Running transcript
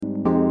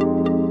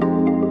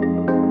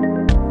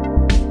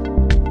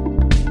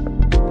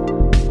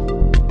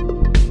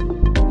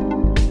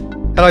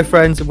Hello,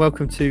 friends, and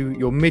welcome to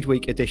your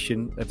midweek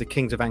edition of the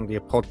Kings of Anglia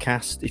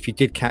podcast. If you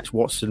did catch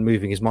Watson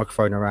moving his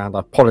microphone around,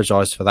 I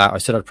apologise for that. I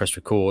said I'd press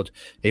record.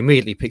 He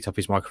immediately picked up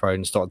his microphone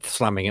and started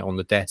slamming it on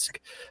the desk,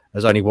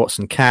 as only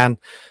Watson can.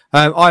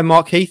 I'm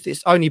Mark Heath.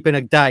 It's only been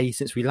a day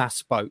since we last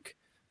spoke,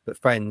 but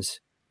friends,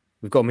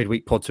 we've got a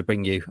midweek pod to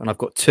bring you, and I've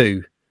got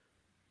two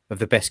of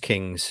the best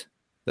Kings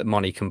that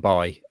money can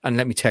buy. And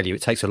let me tell you,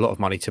 it takes a lot of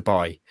money to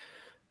buy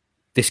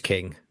this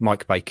King,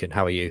 Mike Bacon.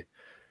 How are you?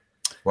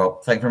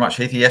 Well, thank you very much,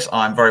 Heath. Yes,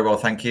 I'm very well,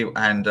 thank you.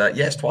 And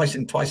yes, twice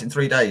in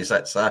 3 days.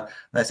 That's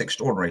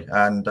extraordinary.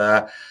 And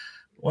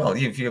well,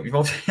 you've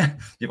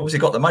obviously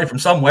got the money from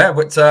somewhere,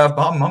 but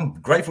I'm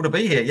grateful to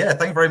be here. Yeah,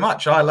 thank you very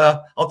much.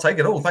 I'll take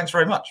it all. Thanks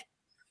very much.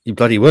 You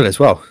bloody will as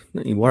well.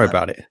 Don't you worry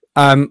about it.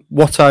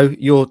 Watto,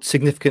 you're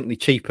significantly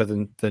cheaper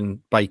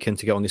than Bacon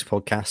to get on this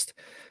podcast,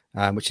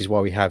 which is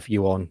why we have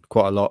you on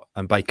quite a lot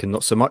and Bacon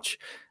not so much.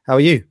 How are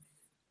you?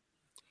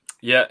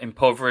 Yeah,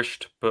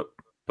 impoverished, but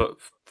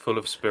full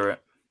of spirit.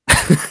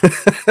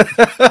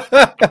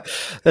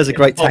 There's a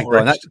great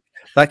tagline.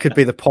 That could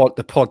be the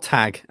pod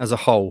tag as a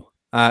whole.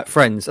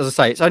 Friends, as I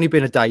say, it's only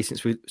been a day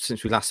since we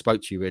last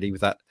spoke to you, really,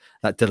 with that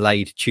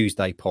delayed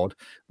Tuesday pod.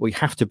 We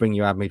have to bring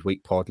you our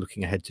midweek pod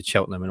looking ahead to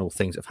Cheltenham and all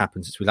things that have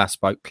happened since we last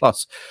spoke,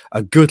 plus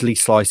a goodly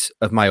slice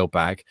of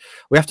mailbag.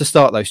 We have to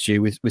start though,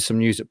 Stu, with some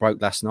news that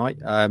broke last night.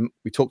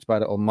 We talked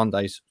about it on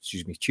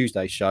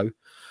Tuesday's show.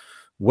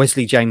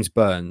 Wesley James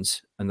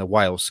Burns and the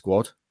Wales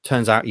squad.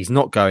 Turns out he's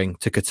not going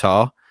to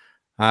Qatar,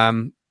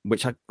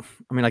 which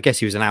I guess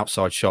he was an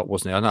outside shot,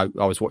 wasn't he? I know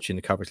I was watching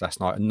the coverage last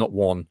night and not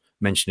one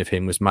mention of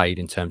him was made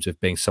in terms of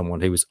being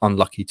someone who was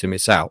unlucky to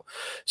miss out.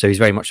 So he's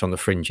very much on the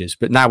fringes.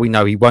 But now we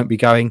know he won't be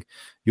going.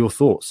 Your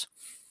thoughts?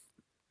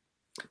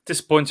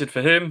 Disappointed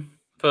for him,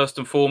 first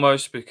and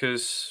foremost,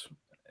 because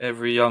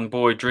every young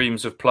boy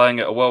dreams of playing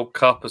at a World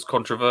Cup, as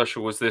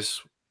controversial as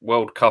this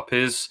World Cup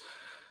is.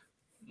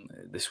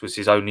 This was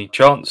his only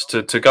chance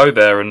to go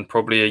there, and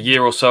probably a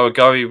year or so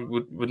ago he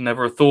would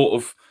never have thought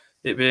of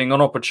it being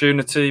an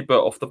opportunity,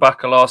 but off the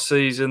back of last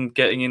season,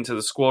 getting into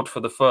the squad for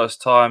the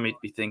first time, he'd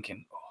be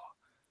thinking,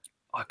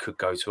 I could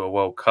go to a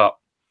World Cup.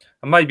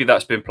 And maybe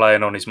that's been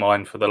playing on his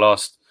mind for the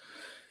last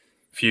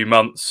few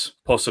months,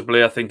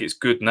 possibly. I think it's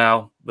good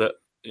now that,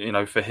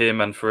 for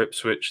him and for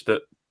Ipswich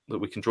that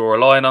we can draw a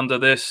line under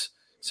this.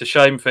 It's a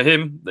shame for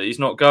him that he's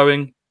not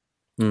going,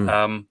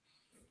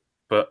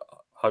 but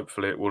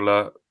hopefully it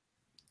will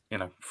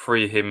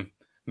free him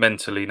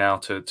mentally now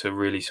to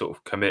really sort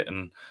of commit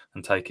and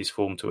take his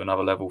form to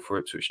another level for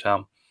Ipswich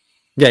Town.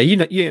 Yeah,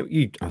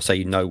 I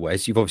say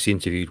Wes. You've obviously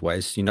interviewed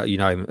Wes. You know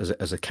him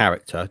as a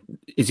character.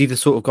 Is he the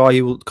sort of guy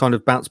who will kind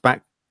of bounce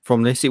back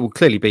from this? It will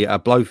clearly be a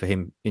blow for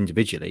him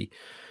individually,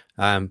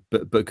 but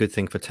a good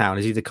thing for Town.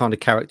 Is he the kind of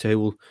character who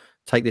will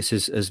take this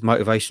as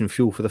motivation and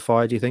fuel for the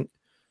fire? Do you think?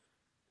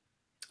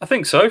 I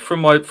think so.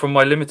 From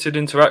my limited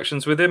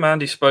interactions with him,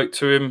 Andy spoke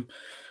to him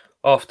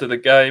after the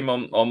game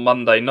on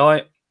Monday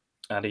night,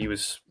 and he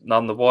was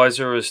none the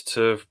wiser as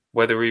to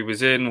whether he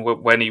was in,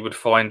 when he would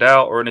find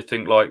out, or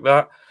anything like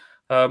that.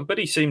 But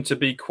he seemed to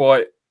be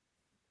quite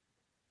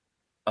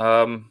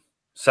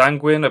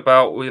sanguine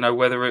about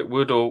whether it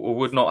would or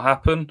would not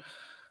happen.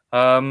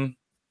 I'm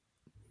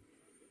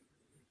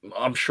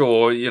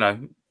sure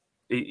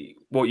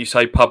what you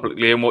say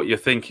publicly and what you're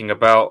thinking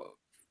about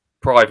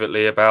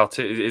privately about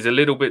it is a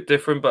little bit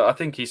different. But I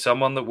think he's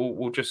someone that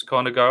will just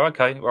kind of go,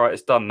 okay, all right,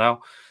 it's done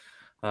now.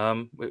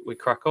 We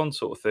crack on,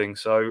 sort of thing.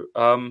 So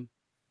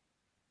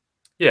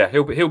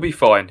he'll be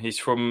fine. He's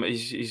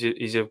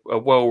a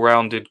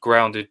well-rounded,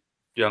 grounded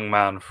young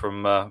man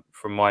from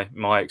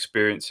my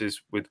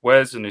experiences with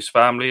Wes and his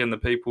family and the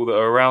people that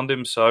are around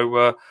him.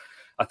 So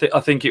I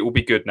think it will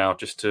be good now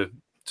just to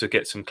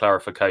get some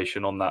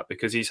clarification on that,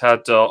 because he's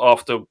had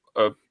after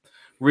a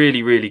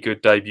really, really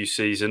good debut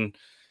season,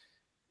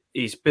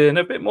 he's been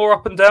a bit more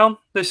up and down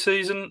this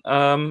season.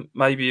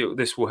 Maybe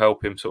this will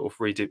help him sort of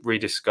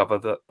rediscover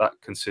that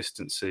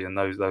consistency and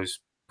those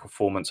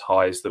performance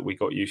highs that we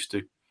got used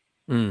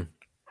to.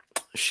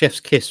 Chef's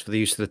kiss for the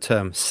use of the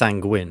term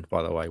sanguine,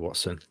 by the way,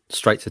 Watson.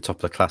 Straight to the top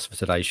of the class for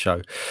today's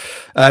show.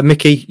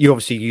 Mickey, you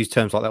obviously use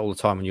terms like that all the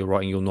time when you're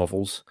writing your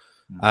novels.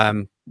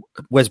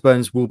 Wes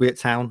Burns will be at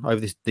Town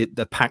over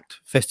the packed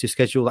festive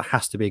schedule. That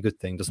has to be a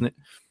good thing, doesn't it?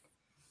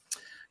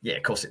 Yeah,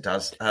 of course it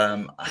does.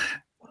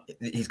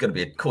 He's going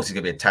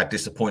to be a tad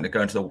disappointed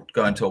going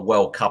to a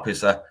World Cup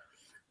is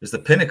the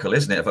pinnacle,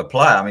 isn't it, of a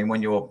player? I mean,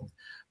 when you're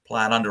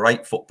playing under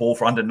 8 football,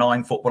 for under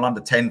 9 football, under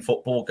 10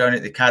 football, going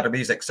at the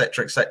academies,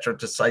 etc.,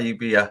 to say you'd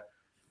be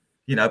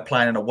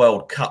playing in a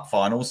World Cup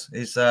finals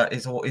is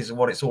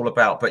what it's all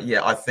about. But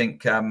yeah, I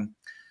think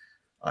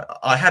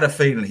I had a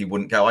feeling he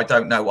wouldn't go. I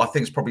don't know. I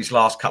think it's probably his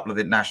last couple of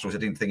internationals. I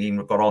didn't think he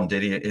even got on,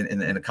 did he,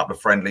 in a couple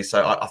of friendlies?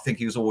 So I think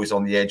he was always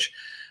on the edge.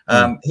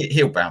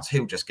 He'll bounce.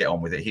 He'll just get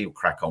on with it. He'll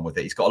crack on with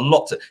it. He's got a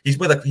lot to. He's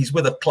with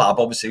a club.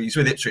 Obviously, he's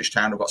with Ipswich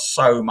Town. Who've got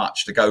so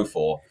much to go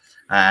for,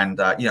 and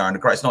and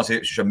it's nice.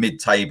 Ipswich are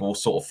mid-table,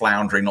 sort of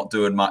floundering, not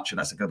doing much, and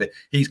that's going to be.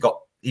 He's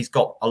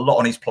got a lot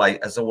on his plate,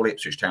 as all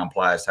Ipswich Town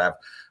players have.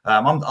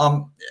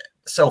 I'm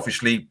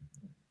selfishly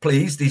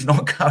pleased he's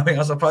not going,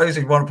 I suppose,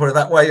 if you want to put it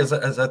that way,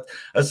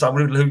 as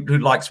someone who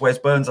likes Wes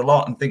Burns a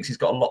lot and thinks he's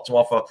got a lot to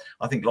offer.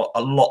 I think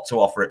a lot to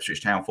offer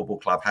Ipswich Town Football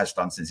Club, has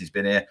done since he's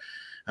been here.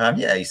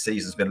 His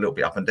season's been a little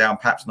bit up and down,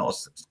 perhaps not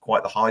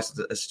quite the highest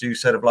as Stu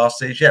said of last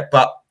season yet,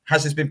 but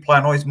has this been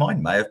playing on his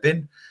mind? May have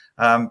been.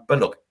 But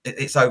look,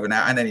 it's over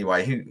now. And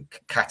anyway,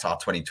 Qatar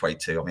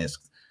 2022, I mean,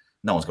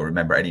 no one's got to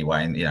remember it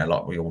anyway. And,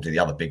 like we all do the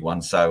other big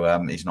ones.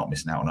 So he's not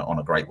missing out on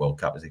a great World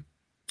Cup, is he?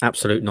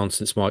 Absolute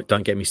nonsense, Mike.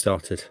 Don't get me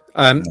started.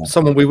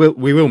 Someone we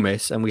will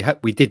miss, and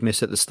we did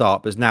miss at the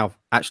start, but has now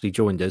actually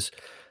joined us.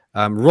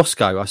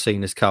 Roscoe, I've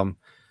seen, has come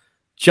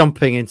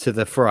jumping into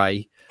the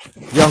fray.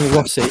 Young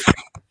Rossi,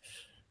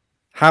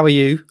 how are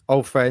you,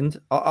 old friend?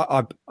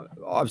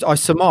 I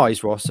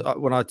surmised, Ross,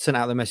 when I sent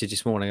out the message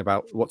this morning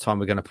about what time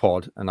we're going to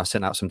pod, and I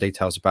sent out some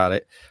details about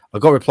it. I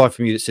got a reply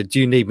from you that said,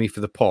 "Do you need me for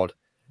the pod?"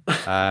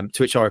 To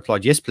which I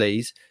replied, "Yes,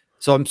 please."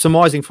 So I'm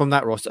surmising from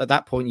that, Ross, at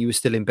that point you were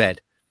still in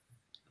bed.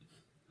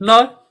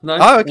 No.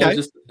 Oh, okay. I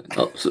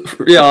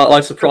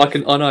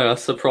know, a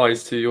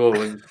surprise to you all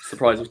and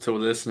surprise to all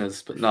the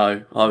listeners. But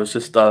no, I was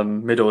just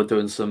middle of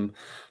doing some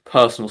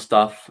personal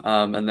stuff,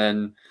 and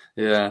then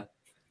No.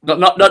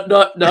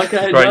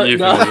 Okay, Great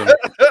euphemism.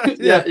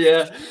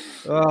 Yeah.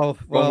 Oh,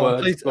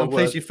 well, I'm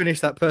pleased you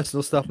finished that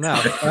personal stuff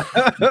now.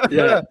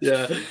 Yeah.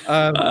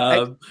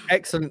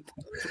 Excellent.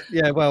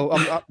 Yeah, well,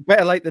 I'm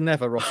better late than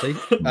never, Rossi.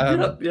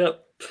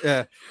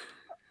 Yeah.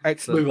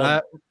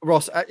 Excellent.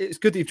 Ross, it's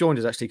good that you've joined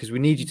us, actually, because we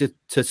need you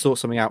to sort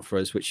something out for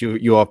us, which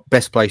you are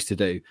best placed to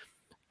do.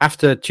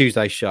 After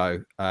Tuesday's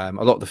show, a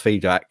lot of the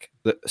feedback,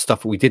 the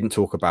stuff that we didn't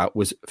talk about,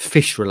 was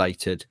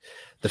fish-related.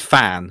 The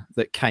fan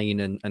that Kane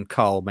and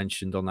Carl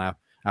mentioned on our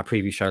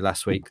preview show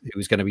last week, who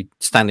was going to be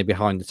standing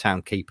behind the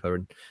town keeper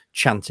and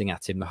chanting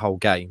at him the whole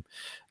game.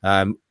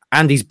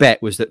 Andy's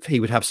bet was that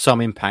he would have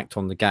some impact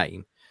on the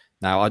game.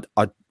 Now,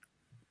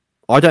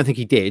 I don't think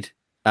he did,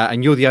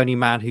 and you're the only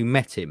man who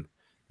met him.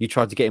 You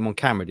tried to get him on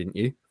camera, didn't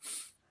you?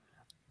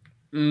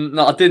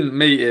 No, I didn't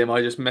meet him.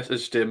 I just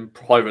messaged him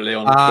privately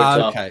on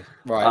Twitter. Okay,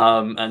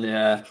 right.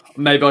 And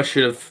maybe I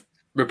should have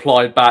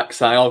replied back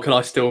saying, "Oh, can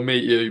I still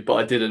meet you?" But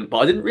I didn't. But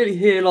I didn't really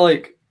hear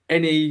like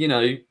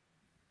any,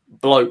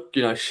 bloke,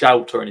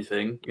 shout or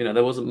anything.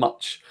 There wasn't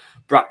much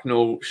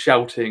Bracknell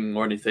shouting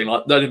or anything.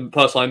 Like the only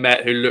person I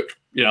met who looked,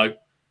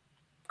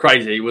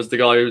 crazy was the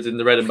guy who was in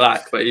the red and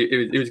black, but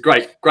he was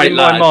great in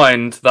lad. my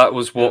mind, that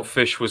was what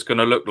Fish was going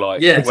to look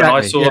like. Yeah,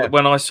 exactly.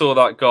 When I saw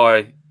that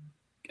guy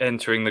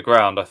entering the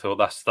ground, I thought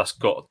that's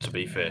got to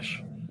be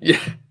Fish. Yeah,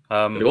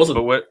 it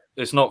wasn't. But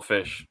it's not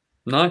Fish.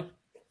 No.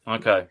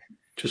 Okay.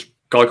 Just a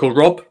guy called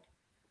Rob,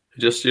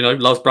 who just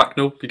loves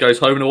Bracknell. He goes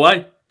home and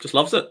away, just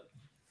loves it.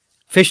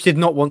 Fish did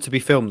not want to be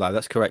filmed, though.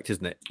 That's correct,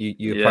 isn't it?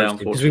 You approached him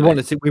because we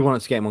wanted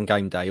to get him on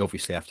game day,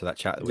 obviously, after that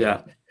chat that we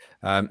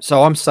had.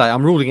 So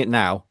I'm ruling it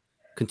now.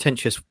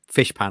 Contentious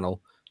Fish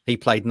panel. He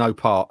played no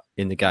part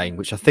in the game,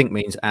 which I think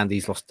means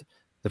Andy's lost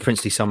the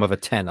princely sum of a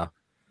tenner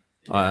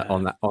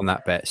on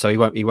that bet. So he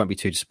won't be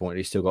too disappointed.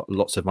 He's still got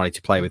lots of money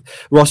to play with.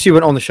 Ross, you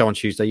went on the show on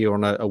Tuesday. You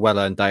were on a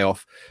well-earned day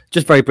off.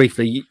 Just very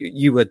briefly,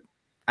 you were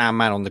our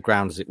man on the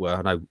ground, as it were.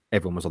 I know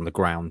everyone was on the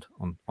ground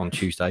on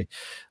Tuesday.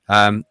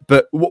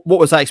 But what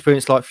was that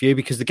experience like for you?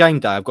 Because the game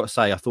day, I've got to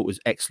say, I thought was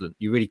excellent.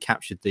 You really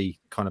captured the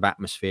kind of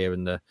atmosphere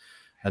and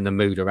the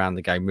mood around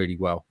the game really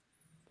well.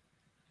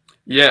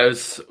 Yeah, it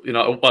was, as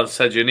I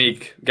said,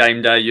 unique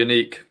game day,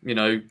 unique,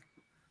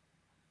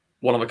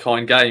 one of a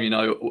kind game.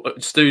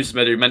 Stu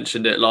Smith, who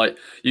mentioned it, like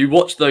you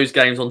watch those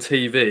games on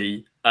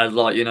TV as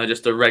like,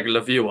 just a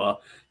regular viewer.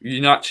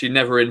 You're actually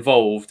never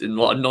involved in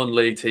like a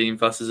non-league team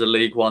versus a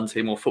League One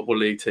team or Football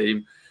League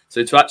team.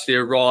 So to actually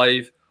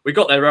arrive, we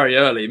got there very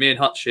early. Me and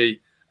Hutchie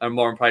and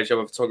Warren Page,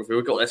 our photographer,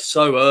 we got there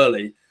so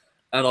early.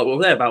 And like we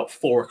were there about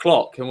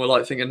 4:00, and we're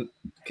like thinking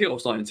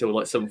kickoff's not until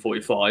like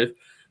 7:45.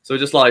 So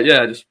just like,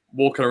 just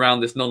walking around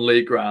this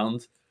non-league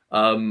ground.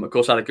 Of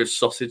course, had a good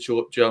sausage,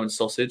 German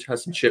sausage, had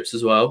some chips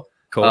as well.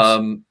 Of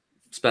course.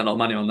 Spent a lot of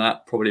money on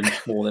that, probably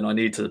more than I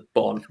need to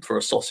buy for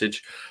a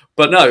sausage.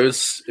 But no, it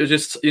was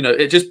just,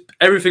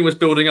 everything was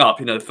building up.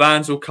 The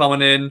fans were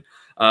coming in.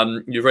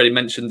 You've already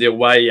mentioned the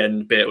away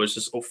end bit was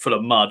just all full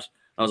of mud.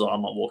 I was like,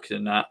 I'm not walking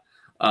in that.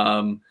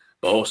 But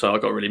also I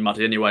got really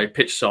muddy anyway.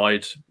 Pitch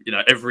side,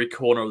 every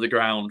corner of the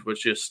ground was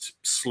just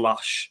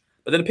slush.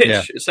 But then the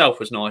pitch itself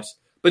was nice.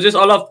 But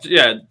I loved,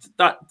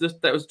 that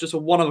was just a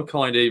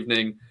one-of-a-kind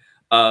evening.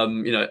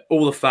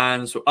 All the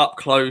fans were up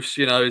close,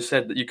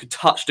 said that you could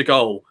touch the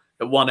goal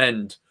at one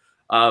end.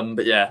 And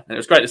it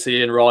was great to see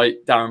Ian Wright,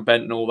 Darren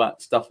Bent and all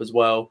that stuff as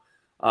well.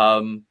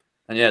 The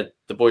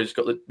boys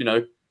got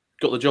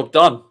the job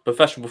done.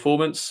 Professional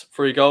performance,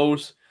 3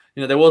 goals.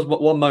 There was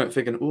one moment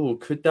thinking, oh,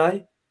 could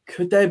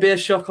there be a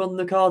shock on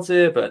the cards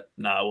here? But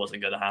no, it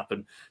wasn't going to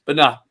happen. But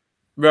I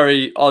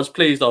was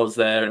pleased I was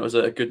there, and it was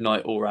a good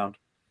night all round.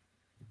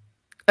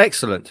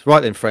 Excellent.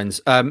 Right then,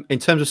 friends. In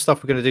terms of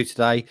stuff we're going to do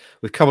today,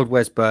 we've covered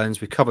Wes Burns,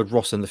 we've covered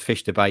Ross and the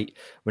Fish debate.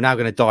 We're now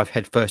going to dive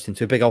headfirst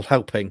into a big old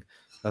helping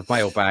of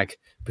mailbag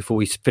before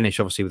we finish,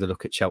 obviously, with a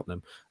look at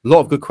Cheltenham. A lot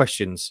of good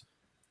questions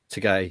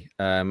today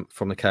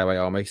from the KOA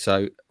Army,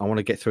 so I want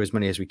to get through as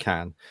many as we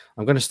can.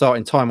 I'm going to start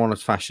in time-honoured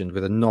fashion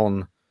with a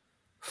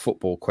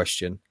non-football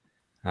question,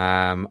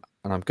 and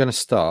I'm going to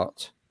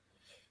start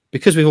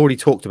because we've already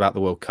talked about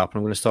the World Cup. And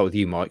I'm going to start with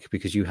you, Mike,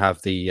 because you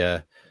have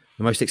the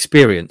most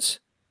experience.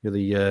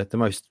 You're the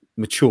most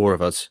mature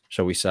of us,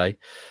 shall we say?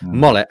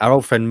 Mullet, our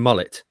old friend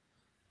Mullet,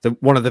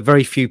 one of the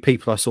very few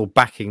people I saw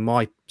backing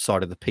my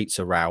side of the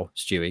pizza row,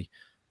 Stewie.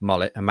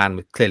 Mullet, a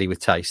man clearly with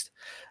taste,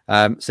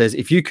 says,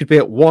 if you could be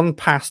at one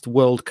past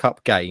World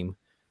Cup game,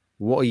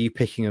 what are you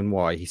picking and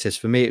why? He says,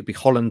 for me, it'd be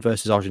Holland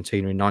versus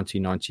Argentina in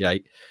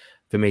 1998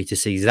 for me to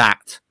see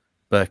that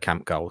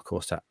Bergkamp goal. Of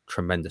course, that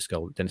tremendous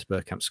goal that Dennis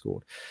Bergkamp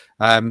scored.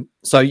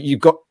 So you've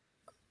got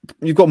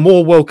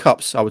more World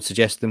Cups, I would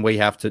suggest, than we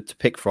have to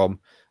pick from,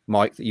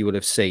 Mike, that you would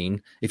have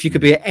seen. If you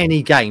could be at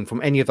any game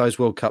from any of those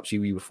World Cups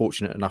you were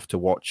fortunate enough to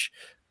watch,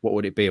 what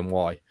would it be and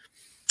why?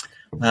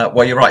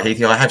 Well, you're right,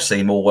 Heath. I have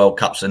seen more World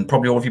Cups than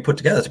probably all of you put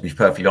together, to be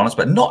perfectly honest,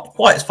 but not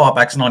quite as far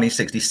back as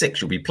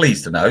 1966, you'll be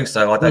pleased to know.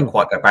 So I don't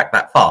quite go back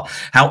that far.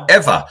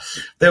 However,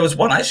 there was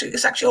one,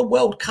 it's actually a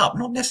World Cup,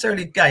 not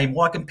necessarily a game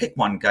where I can pick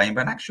one game,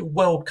 but an actual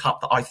World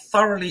Cup that I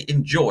thoroughly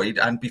enjoyed.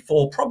 And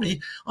before,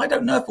 probably, I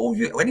don't know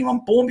if anyone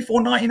born before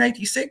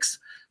 1986?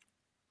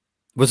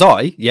 Was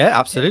I? Yeah,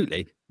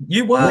 absolutely.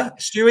 You were,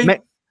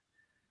 Stewie?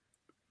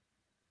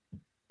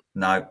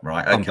 No,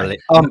 right. Okay.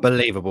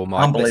 Unbelievable,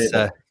 Mike.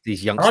 Unbelievable.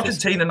 These youngsters.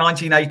 Argentina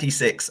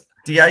 1986,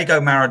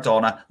 Diego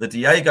Maradona, the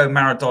Diego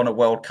Maradona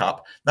World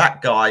Cup.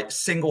 That guy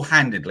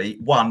single-handedly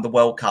won the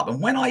World Cup. And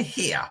when I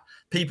hear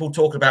people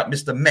talking about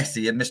Mr.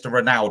 Messi and Mr.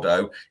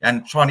 Ronaldo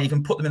and trying to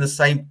even put them in the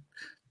same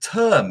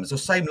terms or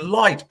same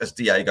light as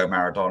Diego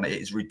Maradona,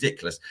 it is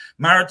ridiculous.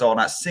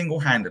 Maradona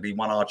single-handedly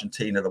won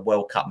Argentina the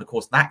World Cup. And of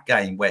course, that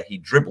game where he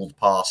dribbled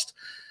past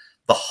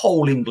the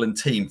whole England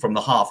team from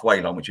the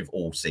halfway line, which you've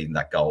all seen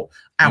that goal.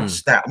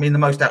 Outstanding. I mean, the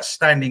most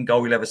outstanding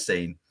goal you've ever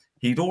seen.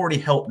 He'd already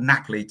helped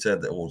Napoli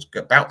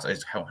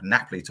help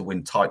Napoli to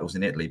win titles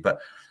in Italy. But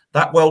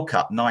that World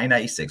Cup,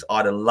 1986,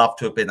 I'd have loved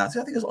to have been there. I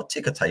think it was a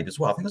ticker tape as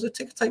well. I think it was a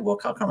ticker tape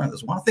World Cup. I can't remember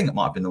this one. I think it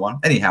might have been the one.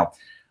 Anyhow,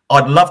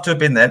 I'd love to have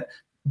been there.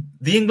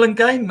 The England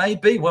game,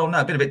 maybe. Well, no,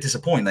 I've been a bit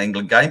disappointed in the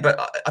England game, but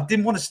I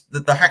didn't want to,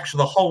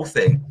 the whole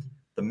thing,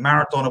 the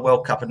Maradona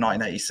World Cup in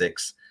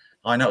 1986.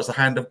 I know it's the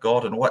hand of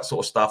God and all that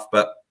sort of stuff,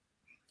 but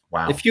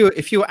wow. If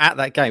you were at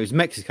that game, it was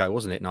Mexico,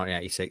 wasn't it,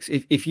 1986?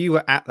 If you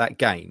were at that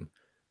game,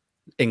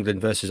 England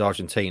versus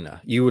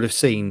Argentina, you would have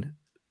seen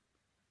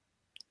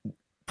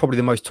probably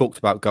the most talked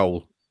about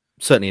goal,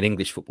 certainly in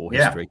English football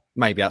history,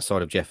 maybe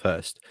outside of Jeff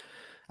Hurst.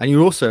 And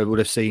you also would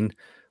have seen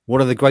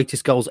one of the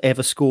greatest goals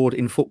ever scored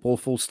in football,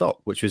 full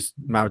stop, which was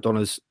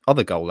Maradona's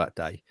other goal that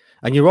day.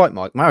 And you're right,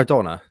 Mike,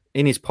 Maradona,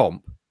 in his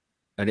pomp,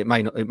 and it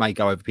may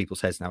go over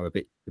people's heads now a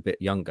bit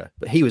younger,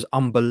 but he was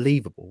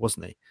unbelievable,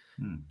 wasn't he?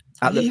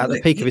 At the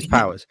peak of his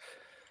powers.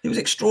 He was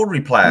an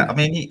extraordinary player. I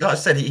mean, like I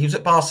said, he was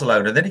at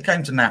Barcelona, then he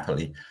came to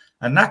Napoli,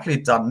 and Napoli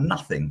had done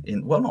nothing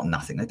not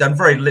nothing. They'd done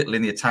very little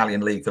in the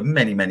Italian league for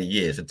many, many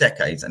years, for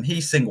decades, and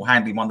he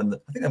single-handedly won them.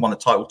 I think they won the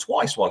title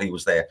twice while he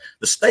was there.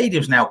 The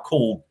stadium's now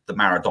called the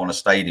Maradona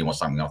Stadium or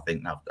something, I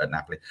think, now at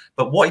Napoli.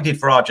 But what he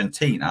did for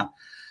Argentina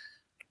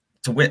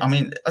to win, I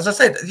mean, as I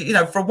said,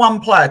 for one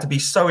player to be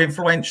so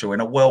influential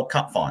in a World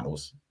Cup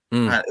finals,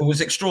 it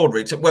was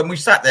extraordinary. When we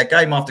sat there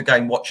game after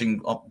game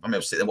watching, I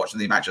was sitting there watching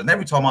the matches, and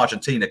every time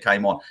Argentina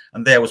came on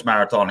and there was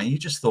Maradona, you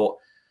just thought,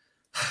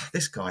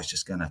 this guy's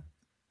just going to.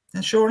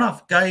 And sure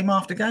enough, game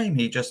after game,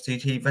 he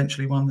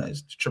eventually won. That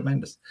is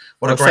tremendous.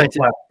 What a great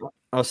player.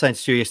 I was saying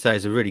to you yesterday,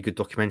 there's a really good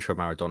documentary of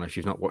Maradona, if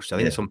you've not watched it. I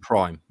think it's on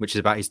Prime, which is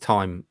about his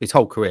time, his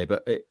whole career,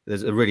 but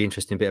there's a really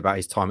interesting bit about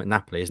his time at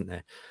Napoli, isn't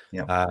there?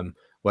 Yeah.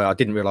 Where I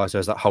didn't realise there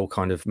was that whole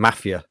kind of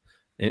mafia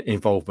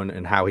involvement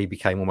and how he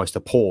became almost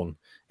a pawn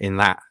in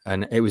that.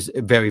 And it was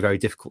a very, very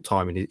difficult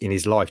time in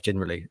his life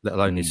generally, let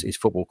alone his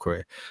football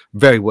career.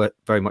 Very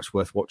much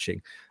worth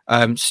watching.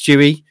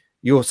 Stewie,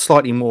 you're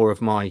slightly more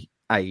of my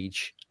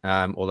age,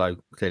 although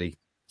clearly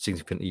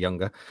significantly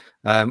younger.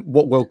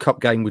 What World Cup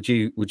game would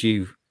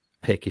you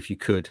pick if you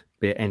could,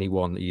 be at any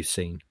one that you've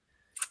seen?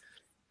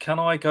 Can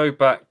I go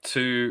back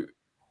to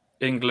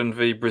England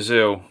v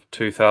Brazil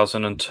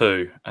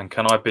 2002, and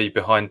can I be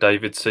behind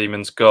David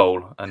Seaman's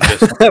goal and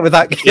just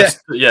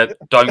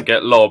don't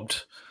get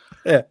lobbed?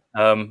 Yeah.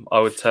 I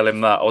would tell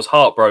him that. I was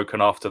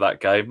heartbroken after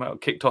that game.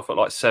 It kicked off at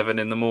like 7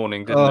 a.m,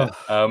 didn't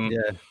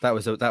it? That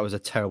was a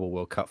terrible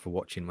World Cup for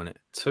watching, wasn't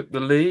it? Took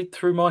the lead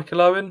through Michael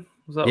Owen.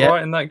 Was that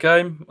right in that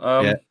game?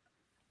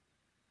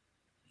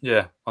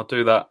 Yeah, I'll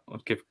do that.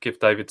 I'll give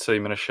David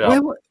Seaman a shout.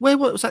 Where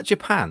was that?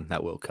 Japan,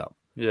 that World Cup?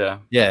 Yeah.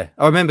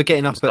 I remember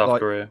getting up at like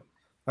career.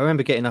 I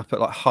remember getting up at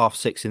like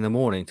 6:30 in the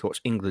morning to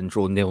watch England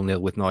draw 0-0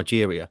 with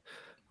Nigeria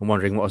and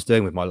wondering what I was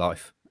doing with my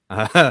life.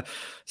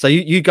 So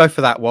you go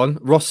for that one.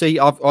 Rossi,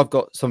 I've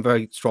got some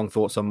very strong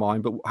thoughts on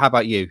mine, but how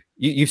about you?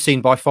 You've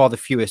seen by far the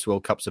fewest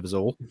World Cups of us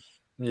all.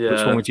 Yeah.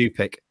 Which one would you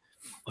pick?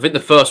 I think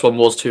the first one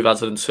was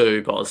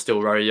 2002, but I was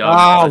still very young.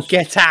 Oh,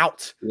 get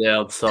out!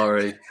 Yeah, I'm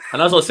sorry.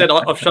 And as I said,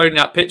 I've shown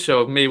that picture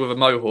of me with a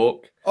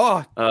mohawk.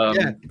 Oh,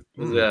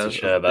 to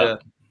share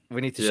that.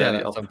 We need to share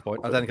that at some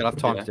point. I don't think I'll have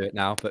time to do it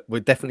now, but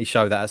we'll definitely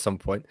show that at some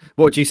point.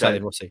 What would you say,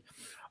 then, Rossi?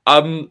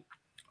 I'm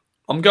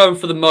going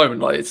for the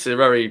moment. Like, it's a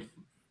very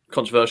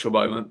controversial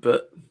moment,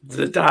 but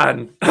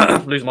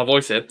Zidane, losing my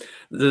voice here.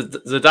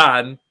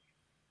 Zidane,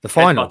 the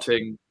final,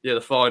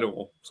 the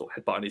final, sort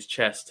of headbutting his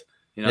chest.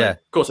 Of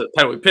course, a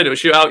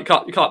penalty shootout.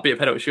 You can't beat a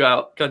penalty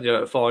shootout, can you?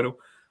 At a final,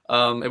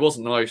 it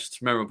wasn't the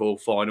most memorable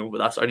final, but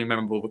that's only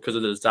memorable because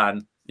of the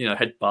Zidane,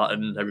 headbutt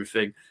and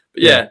everything.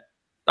 But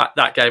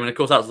that game, and of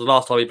course, that was the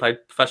last time he played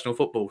professional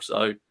football.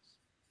 So,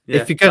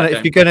 if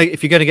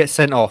you're gonna get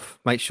sent off,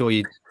 make sure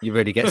you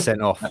really get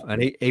sent off.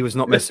 And he was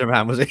not messing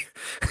around, was he?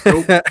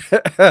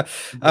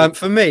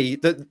 For me,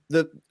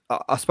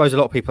 I suppose a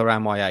lot of people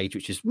around my age,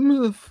 which is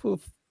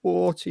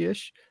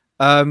 40ish,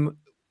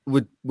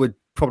 would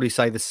probably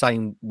say the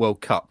same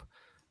World Cup,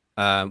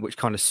 which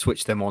kind of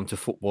switched them on to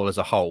football as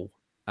a whole.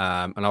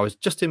 And I was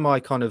just in my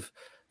kind of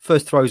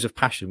first throes of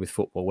passion with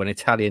football when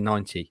Italia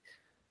 90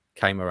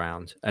 came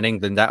around and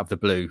England out of the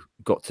blue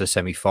got to the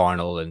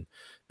semi-final, and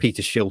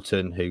Peter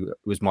Shilton, who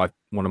was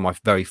one of my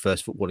very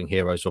first footballing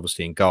heroes,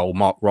 obviously in goal.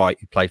 Mark Wright,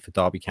 who played for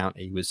Derby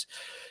County, was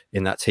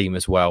in that team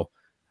as well.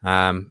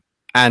 And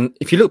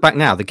if you look back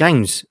now, the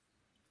games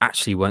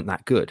actually weren't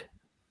that good.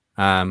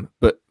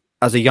 But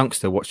as a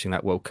youngster watching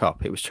that World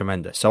Cup, it was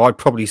tremendous. So I'd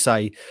probably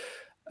say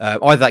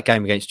either that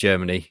game against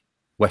Germany,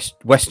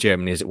 West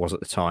Germany as it was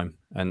at the time,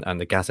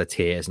 and the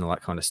gazetteers and all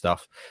that kind of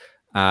stuff,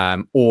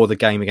 or the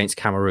game against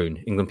Cameroon.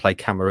 England played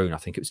Cameroon, I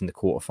think it was in the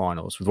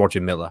quarterfinals, with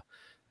Roger Miller,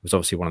 who was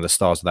obviously one of the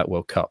stars of that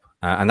World Cup.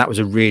 And that was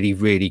a really,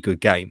 really good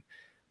game.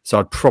 So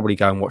I'd probably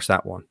go and watch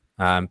that one.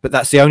 But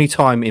that's the only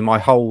time in my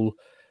whole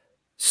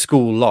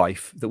school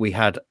life that we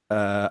had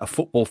a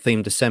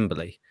football-themed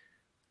assembly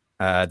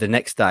the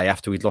next day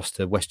after we'd lost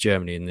to West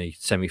Germany in the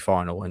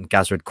semi-final, and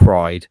Gazza had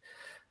cried.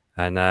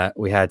 And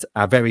we had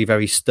our very,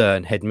 very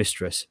stern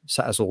headmistress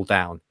sat us all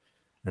down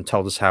and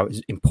told us how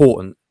it's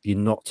important you're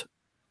not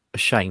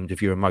ashamed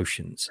of your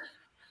emotions.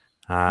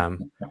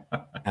 And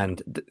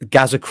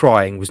Gazza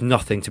crying was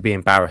nothing to be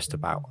embarrassed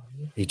about.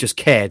 He just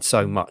cared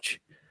so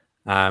much.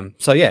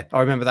 So yeah,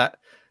 I remember that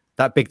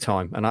big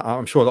time. And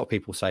I'm sure a lot of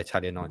people say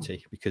Italia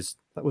 90 because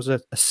that was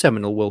a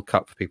seminal World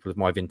Cup for people of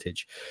my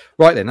vintage.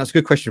 Right then, that's a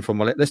good question from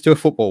Mollet. Let's do a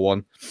football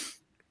one.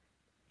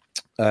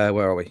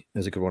 Where are we?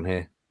 There's a good one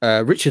here.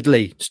 Richard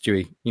Lee,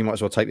 Stewie, you might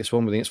as well take this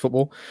one. We think it's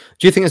football.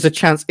 Do you think there's a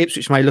chance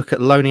Ipswich may look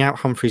at loaning out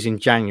Humphreys in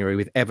January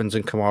with Evans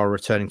and Kamara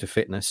returning to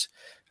fitness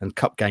and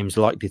cup games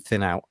likely to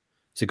thin out?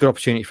 It's a good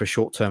opportunity for a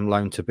short-term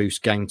loan to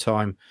boost game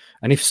time.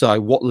 And if so,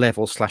 what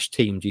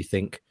level/team do you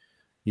think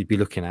you'd be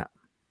looking at?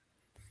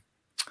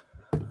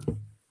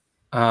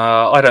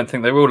 I don't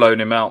think they will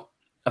loan him out.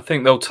 I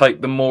think they'll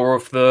take the more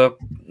of the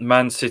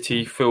Man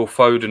City Phil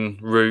Foden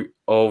route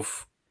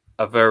of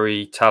a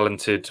very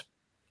talented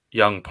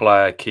young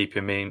player, keep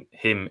him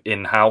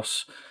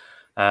in-house.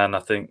 And I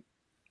think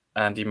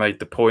Andy made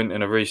the point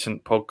in a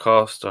recent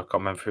podcast. I can't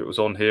remember if it was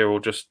on here or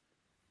just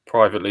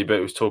privately, but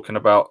it was talking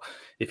about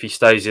if he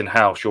stays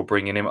in-house, you're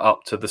bringing him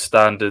up to the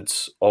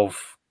standards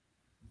of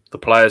the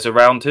players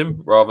around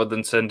him rather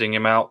than sending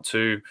him out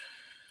to,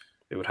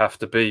 it would have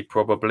to be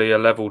probably a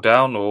level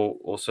down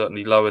or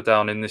certainly lower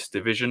down in this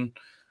division.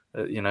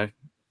 You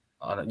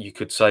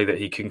could say that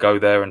he can go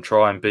there and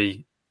try and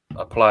be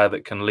a player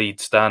that can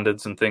lead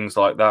standards and things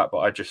like that, but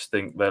I just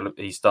think that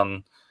he's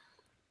done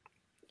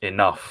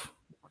enough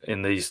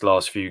in these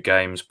last few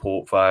games,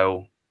 Port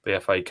Vale,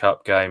 the FA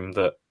Cup game,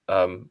 that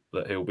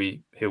he'll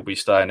be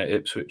staying at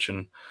Ipswich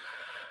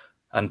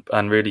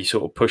and really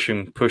sort of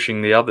pushing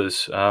the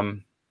others.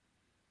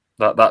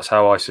 That's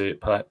how I see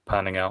it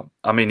panning out.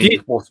 I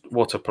mean,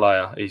 what a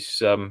player!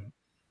 He's.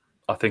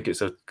 I think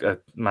it's a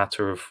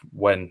matter of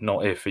when,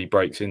 not if, he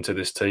breaks into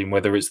this team.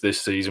 Whether it's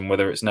this season,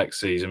 whether it's next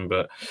season,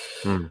 but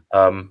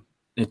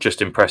it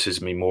just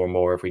impresses me more and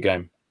more every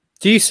game.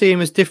 Do you see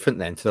him as different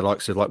then to the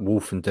likes of like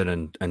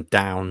Wolfenden and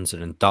Downs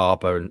and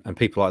Darber and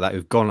people like that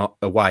who've gone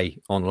away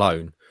on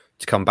loan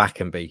to come back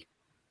and be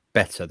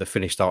better, the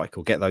finished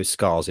article, get those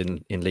scars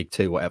in League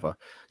Two, whatever?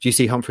 Do you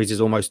see Humphreys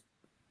as almost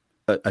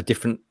a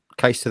different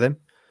case to them?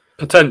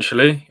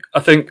 Potentially. I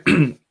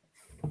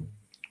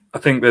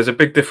think there's a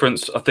big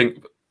difference. I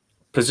think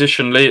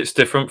positionally it's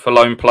different for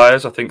lone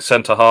players. I think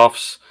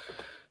centre-halves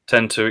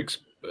tend to,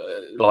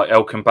 like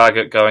Elkin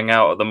Baggott going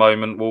out at the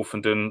moment,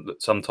 Wolfenden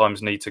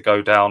sometimes need to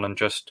go down and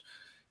just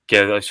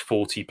get those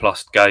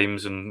 40-plus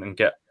games and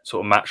get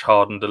sort of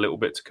match-hardened a little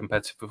bit to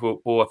competitive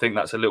football. I think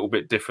that's a little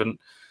bit different,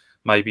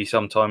 maybe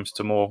sometimes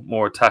to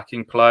more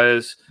attacking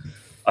players.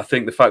 I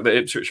think the fact that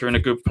Ipswich are in a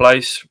good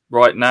place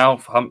right now,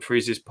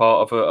 Humphreys is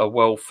part of a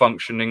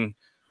well-functioning,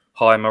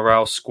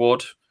 high-morale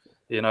squad.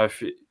 You know,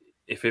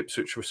 if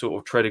Ipswich were sort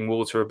of treading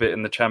water a bit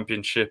in the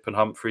Championship and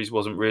Humphreys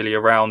wasn't really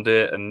around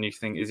it, and you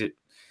think,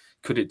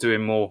 could it do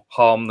him more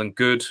harm than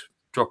good,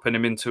 dropping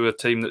him into a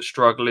team that's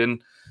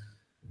struggling,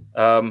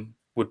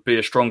 would be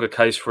a stronger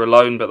case for a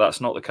loan, but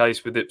that's not the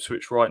case with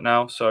Ipswich right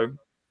now. So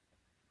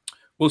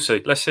we'll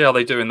see. Let's see how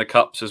they do in the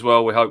Cups as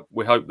well. We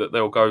hope that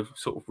they'll go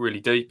sort of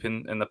really deep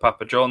in the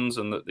Papa Johns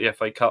and that the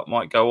FA Cup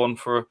might go on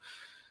for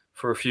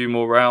for a few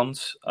more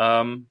rounds.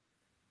 And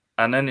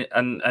then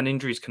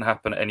injuries can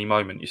happen at any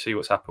moment. You see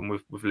what's happened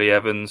with Lee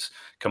Evans.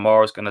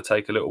 Kamara's going to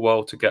take a little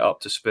while to get up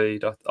to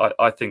speed.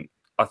 I think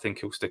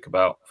he'll stick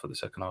about for the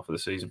second half of the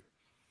season.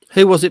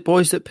 Who was it,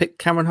 boys, that picked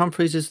Cameron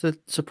Humphreys as the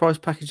surprise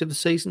package of the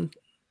season?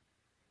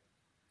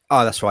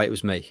 Oh, that's right. It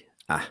was me.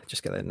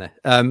 Just get that in there.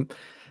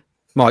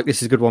 Mike,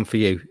 this is a good one for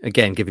you.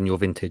 Again, given your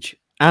vintage.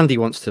 Andy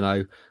wants to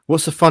know,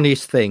 what's the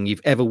funniest thing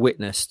you've ever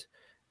witnessed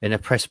in a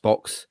press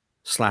box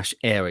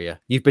 / area?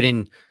 You've been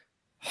in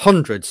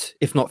hundreds,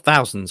 if not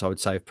thousands, I would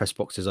say, of press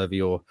boxes over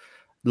your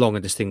long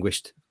and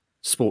distinguished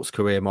sports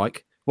career,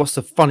 Mike. What's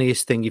the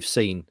funniest thing you've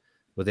seen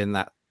within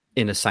that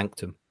inner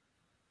sanctum?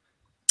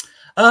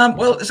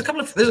 Well, there's a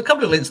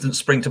couple of incidents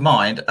spring to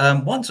mind.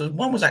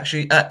 One was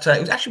actually at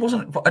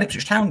wasn't an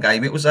Ipswich Town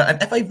game. It was an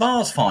FA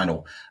Vars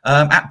final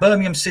at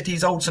Birmingham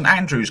City's Old St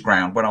Andrews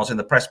ground when I was in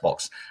the press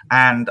box,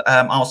 and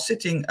I was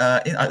sitting.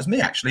 It was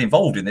me actually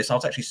involved in this. I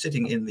was actually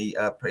sitting in the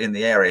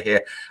area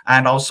here,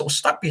 and I was sort of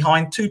stuck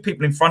behind two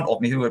people in front of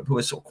me who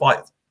were sort of quite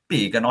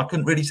big, and I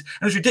couldn't really. It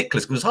was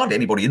ridiculous because there was hardly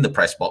anybody in the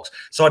press box.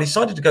 So I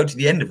decided to go to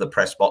the end of the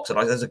press box, and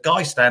there's a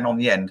guy standing on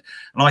the end,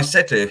 and I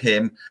said to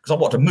him, because I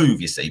wanted to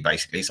move, you see,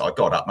 basically. So I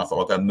got up and I thought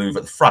I'll go and move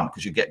at the front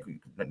because you get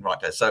right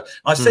there. So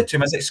I said to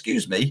him, I said,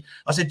 "Excuse me,"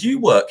 I said, "Do you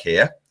work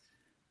here?"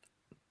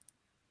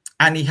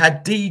 And he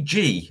had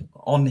DG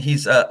on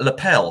his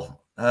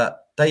lapel,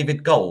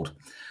 David Gold,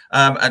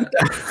 and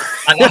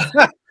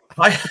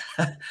I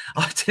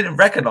didn't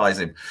recognise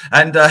him,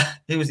 and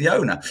he was the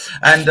owner.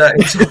 And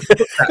he sort of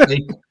looked at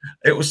me.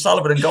 It was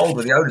Sullivan and Gold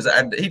were the owners,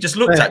 and he just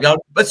looked at me.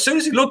 As soon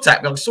as he looked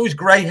at me, I saw his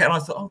grey hair, and I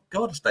thought, "Oh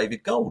God, it's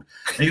David Gold."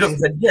 And he looked and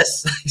said,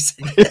 "Yes." He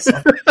said, "Yes,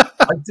 I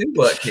do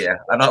work here."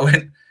 And I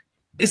went,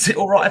 "Is it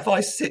all right if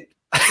I sit?"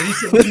 And he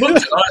said,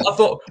 I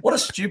thought, "What a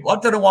stupid!" I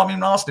don't know why I'm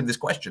even asking him this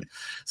question.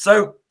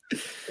 So it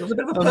was a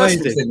bit of a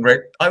personal thing,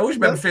 Rick. I always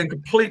remember feeling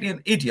completely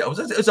an idiot.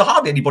 It was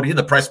hardly anybody in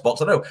the press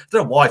box. I don't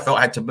know why I felt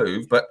I had to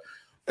move, but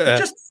I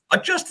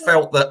just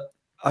felt that.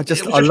 I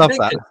love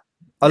that.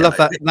 I love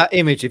that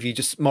image of you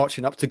just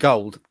marching up to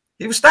Gold.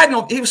 He was standing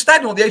on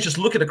the edge, just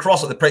looking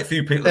across at the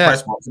few people in the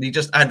press box,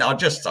 and I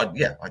just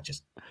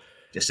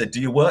said,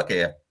 "Do you work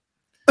here?"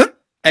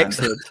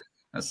 Excellent.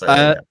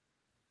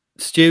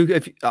 Stu,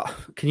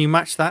 can you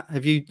match that?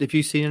 Have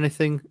you seen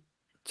anything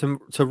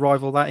to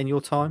rival that in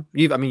your time?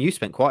 You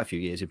spent quite a few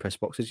years in press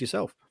boxes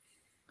yourself.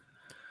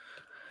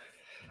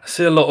 I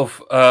see a lot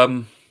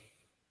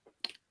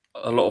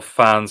of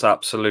fans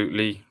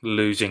absolutely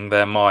losing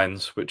their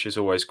minds, which is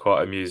always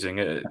quite amusing.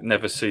 It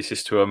never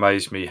ceases to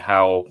amaze me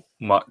how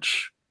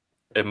much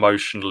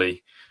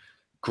emotionally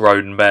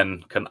grown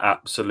men can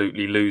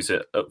absolutely lose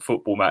it at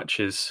football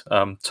matches,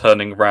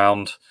 turning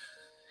around,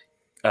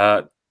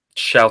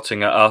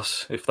 shouting at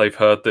us if they've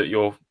heard that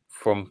you're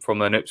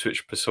from an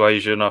Ipswich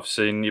persuasion. I've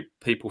seen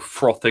people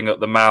frothing at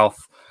the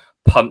mouth,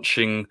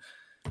 punching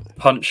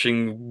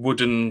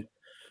wooden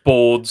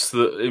boards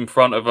that in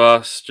front of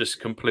us, just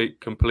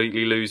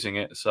completely losing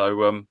it.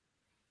 So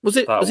was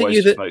it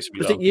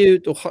you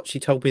or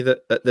Hutchie told me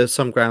that there's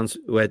some grounds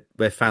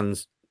where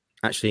fans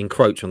actually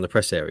encroach on the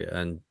press area,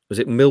 and was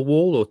it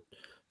Millwall or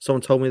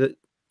someone told me that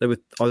they were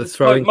either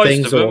throwing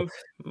things or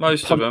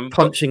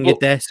punching your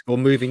desk or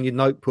moving your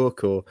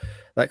notebook or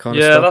that kind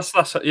of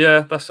stuff.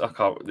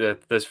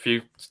 There's a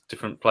few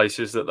different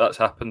places that's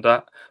happened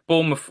at.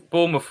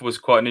 Bournemouth was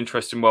quite an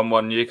interesting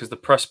one year because the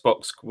press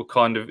box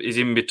is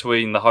in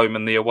between the home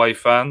and the away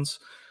fans,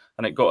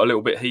 and it got a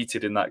little bit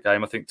heated in that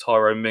game. I think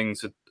Tyrone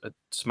Mings had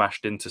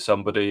smashed into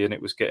somebody and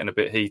it was getting a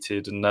bit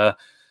heated, and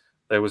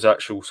there was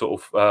actual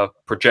sort of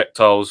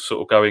projectiles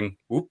sort of going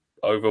whoop,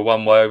 over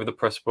one way over the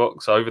press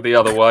box, over the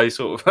other way,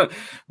 sort of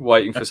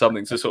waiting for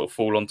something to sort of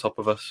fall on top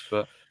of us.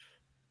 But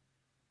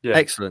yeah,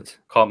 excellent.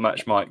 Can't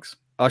match Mike's.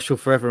 I shall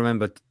forever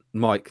remember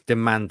Mike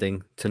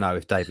demanding to know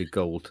if David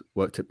Gould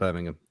worked at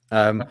Birmingham.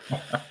 Right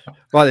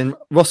then,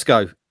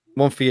 Roscoe,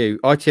 one for you.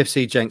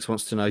 ITFC Jenks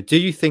wants to know, do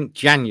you think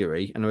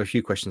January, and there are a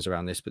few questions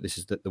around this, but this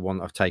is the one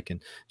I've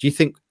taken. Do you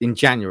think in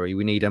January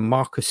we need a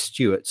Marcus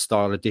Stewart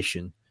style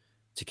addition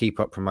to keep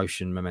up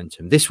promotion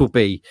momentum? This will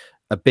be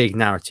a big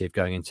narrative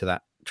going into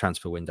that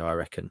transfer window, I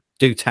reckon.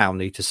 Do Town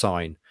need to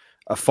sign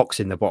a fox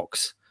in the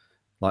box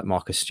like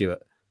Marcus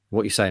Stewart?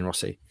 What are you saying,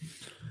 Rossi?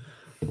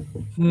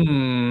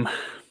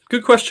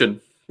 Good question.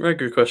 Very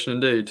good question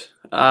indeed.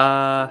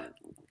 Do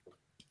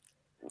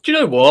you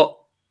know what?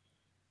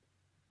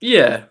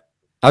 Yeah.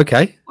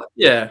 Okay.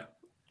 Yeah.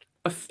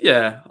 I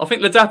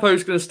think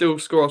Ladapo's going to still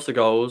score us the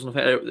goals, and I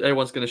think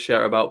everyone's going to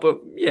share about. But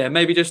yeah,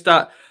 maybe just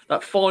that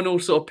final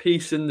sort of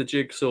piece in the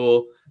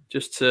jigsaw,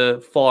 just to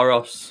fire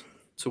us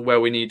to where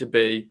we need to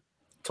be,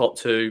 top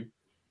 2,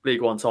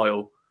 League One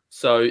title.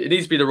 So it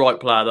needs to be the right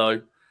player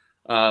though,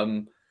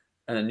 and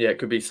yeah, it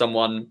could be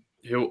someone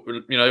who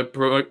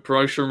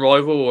promotion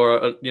rival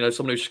or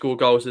someone who scored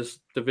goals this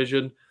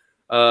division.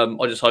 I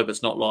just hope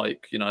it's not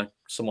like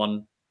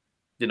someone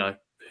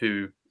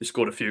who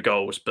scored a few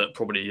goals but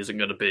probably isn't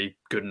going to be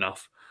good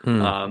enough.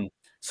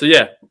 So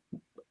yeah,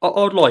 I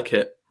would like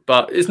it,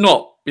 but it's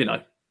not.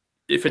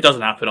 If it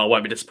doesn't happen, I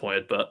won't be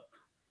disappointed. But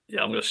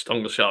Yeah, I'm gonna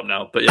shut up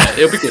now. But yeah,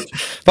 it'll be good.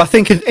 But I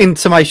think in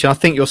summation, I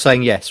think you're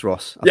saying yes,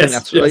 Ross. I think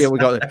that's yes. Yeah, we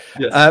got it.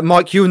 Yes.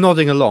 Mike, you were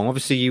nodding along.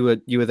 Obviously, you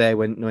were there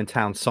when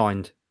Town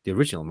signed the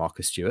original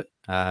Marcus Stewart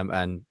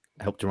and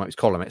helped him write his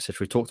column,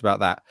 etc. We talked about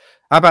that.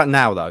 How about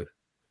now, though?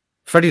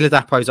 Freddie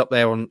Ladapo's up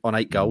there on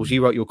 8 goals.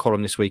 You wrote your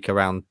column this week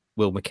around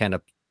Will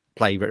McKenna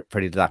play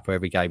Freddie Ladapo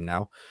every game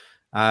now.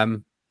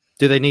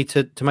 Do they need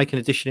to make an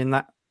addition in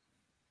that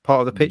part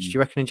of the pitch, do you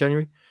reckon, in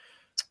January?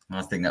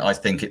 I think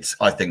it's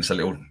a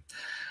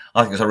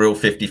real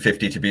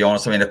 50-50, to be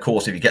honest. I mean, of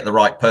course, if you get the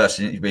right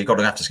person, you've got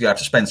to have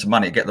to spend some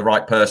money to get the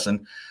right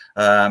person.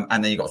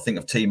 And then you've got to think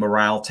of team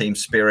morale, team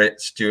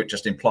spirit. Stuart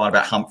just implied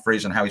about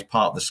Humphreys and how he's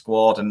part of the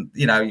squad. And,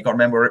 you've got to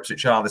remember where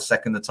Ipswich are, the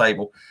second in the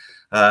table.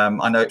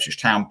 I know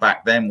Ipswich Town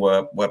back then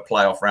were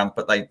playoff round,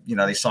 but they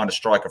signed a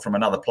striker from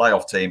another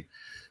playoff team.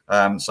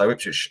 So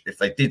Ipswich, if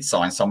they did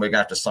sign someone, we're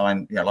going to have to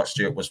sign, like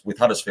Stuart was with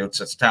Huddersfield.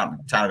 So Town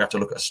would have to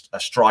look at a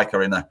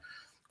striker in the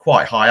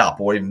quite high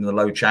up or even the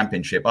low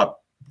championship.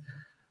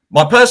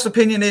 My personal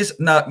opinion is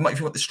no. If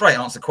you want the straight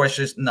answer to the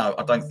question is no.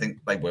 I don't think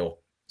they will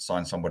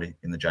sign somebody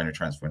in the January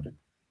transfer window.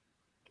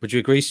 Would you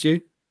agree,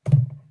 Stu?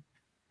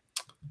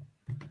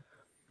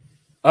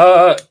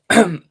 They're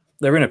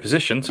in a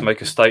position to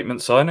make a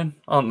statement signing,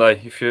 aren't they?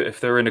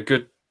 If they're in a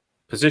good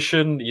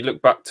position, you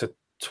look back to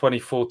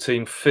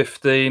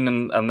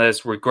 2014-15, and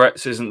there's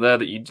regrets, isn't there,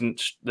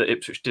 that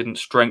Ipswich didn't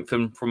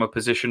strengthen from a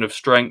position of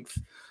strength.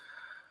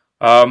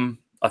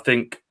 I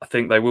think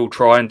they will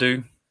try and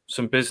do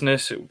some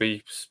business. It will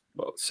be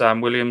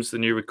Sam Williams, the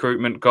new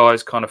recruitment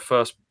guy's kind of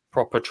first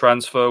proper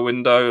transfer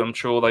window. I'm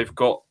sure they've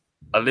got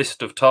a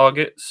list of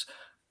targets,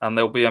 and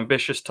there'll be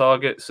ambitious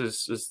targets.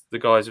 As the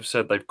guys have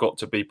said, they've got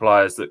to be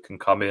players that can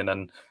come in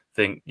and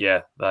think,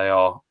 yeah, they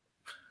are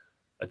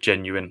a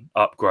genuine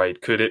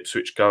upgrade. Could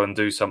Ipswich go and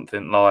do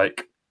something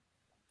like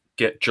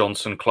get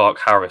Johnson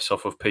Clark-Harris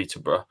off of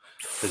Peterborough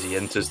as he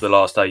enters the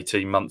last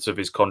 18 months of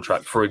his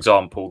contract, for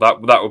example?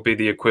 That would be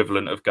the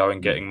equivalent of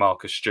going getting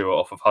Marcus Stewart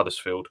off of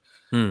Huddersfield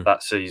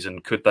that season.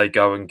 Could they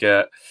go and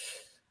get,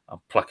 I'm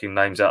plucking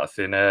names out of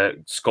thin air,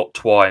 Scott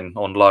Twine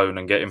on loan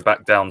and get him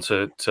back down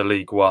to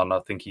League One?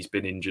 I think he's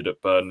been injured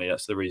at Burnley.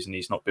 That's the reason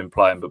he's not been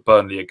playing. But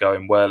Burnley are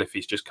going well if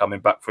he's just coming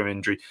back from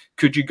injury.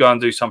 Could you go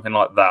and do something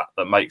like that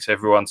makes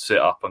everyone sit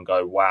up and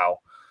go, wow?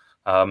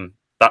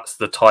 That's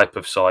the type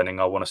of signing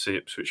I want to see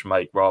Ipswich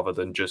make, rather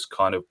than just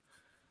kind of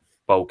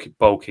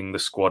bulking the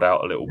squad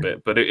out a little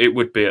bit. But it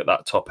would be at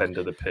that top end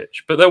of the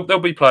pitch. But there'll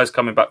be players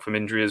coming back from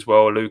injury as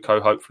well.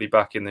 Luco hopefully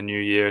back in the new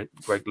year.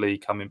 Greg Lee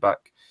coming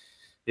back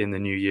in the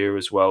new year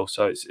as well.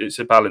 So it's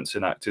a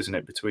balancing act, isn't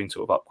it, between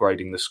sort of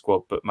upgrading the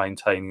squad but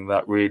maintaining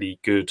that really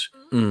good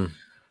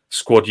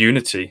squad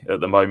unity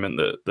at the moment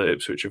that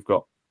Ipswich have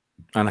got.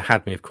 And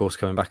Hadmi, of course,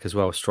 coming back as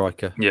well,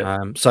 striker. Yeah.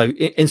 So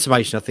in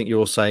summation, I think you're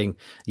all saying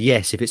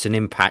yes if it's an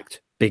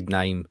impact, big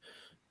name,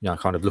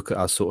 kind of look at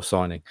us sort of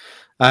signing.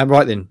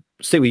 Right then,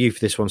 stick with you for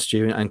this one,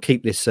 Stu, and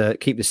keep this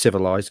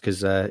civilized,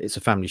 because it's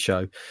a family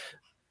show.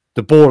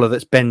 The baller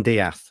that's Ben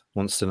Diath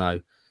wants to know,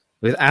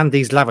 with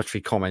Andy's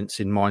lavatory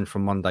comments in mind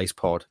from Monday's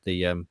pod,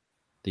 the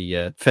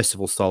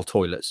festival style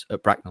toilets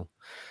at Bracknell.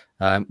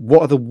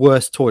 What are the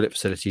worst toilet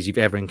facilities you've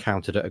ever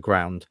encountered at a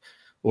ground?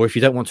 Or if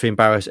you don't want to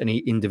embarrass any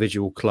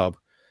individual club,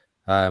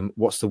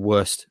 what's the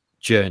worst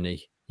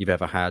journey you've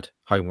ever had,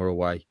 home or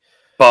away?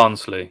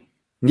 Barnsley.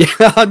 Yeah,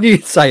 I knew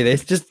you'd say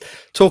this. Just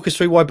talk us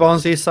through why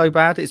Barnsley is so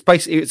bad.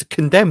 It's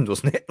condemned,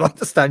 wasn't it? Like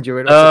the stand you're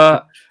in.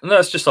 No,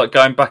 it's just like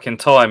going back in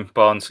time,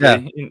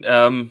 Barnsley.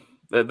 Yeah.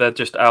 They're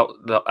just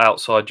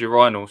outside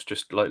urinals,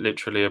 just like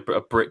literally a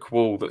brick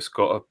wall that's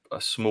got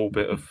a small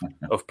bit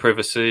of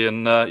privacy,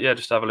 and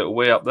just have a little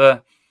wee up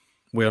there.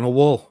 Wee on a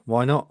wall,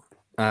 why not?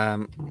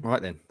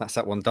 Right then, that's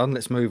that one done.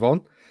 Let's move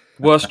on.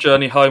 Worst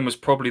journey home was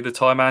probably the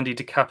time Andy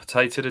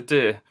decapitated a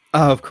deer.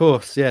 Oh, of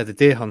course, yeah, the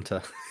deer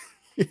hunter.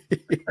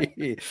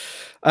 Right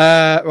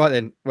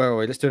then, where are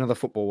we? Let's do another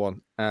football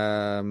one.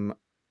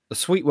 The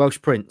Sweet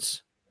Welsh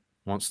Prince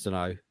wants to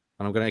know, and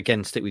I'm going to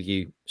again stick with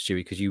you,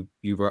 Stewie, because you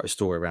wrote a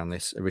story around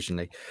this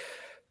originally.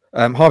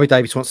 Harvey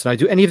Davis wants to know,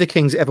 do any of the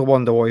Kings ever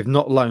wonder why we've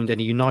not loaned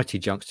any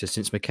United youngsters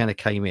since McKenna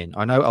came in?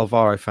 I know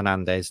Alvaro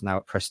Fernandez, now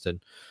at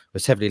Preston,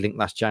 was heavily linked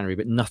last January,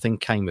 but nothing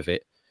came of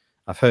it.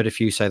 I've heard a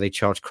few say they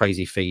charge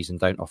crazy fees and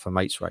don't offer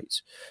mates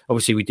rates.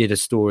 Obviously, we did a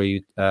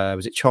story,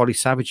 was it Charlie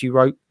Savage you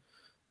wrote,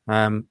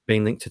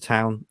 being linked to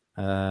Town?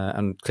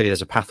 And clearly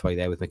there's a pathway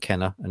there with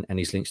McKenna and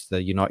his links to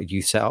the United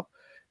youth setup.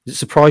 Does it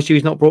surprise you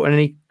he's not brought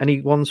in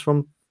any ones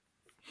from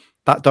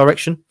that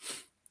direction?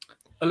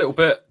 A little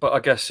bit, but I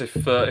guess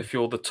if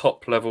you're the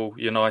top level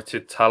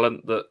United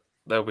talent, that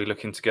they'll be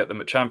looking to get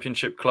them at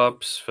Championship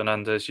clubs.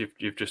 Fernandez,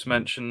 you've just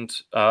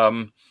mentioned,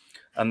 and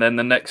then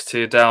the next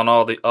tier down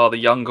are the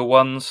younger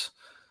ones.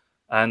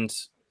 And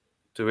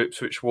do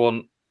Ipswich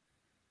want?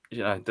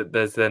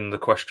 There's then the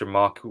question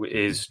mark: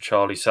 is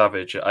Charlie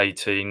Savage at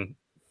 18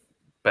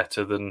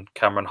 better than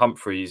Cameron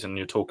Humphreys? And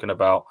you're talking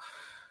about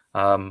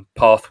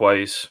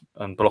pathways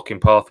and blocking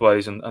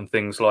pathways and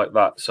things like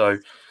that. So.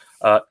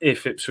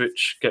 If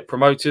Ipswich get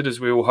promoted, as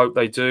we all hope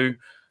they do,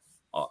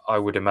 I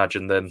would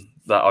imagine then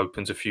that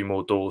opens a few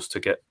more doors to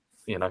get,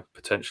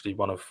 potentially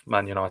one of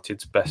Man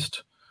United's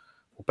best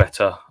or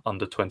better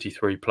under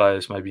 23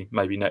 players.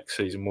 Maybe next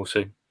season, we'll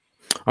see.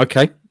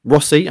 Okay,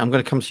 Rossi, I'm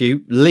going to come to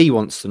you. Lee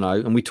wants to know,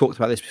 and we talked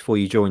about this before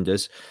you joined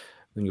us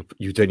when you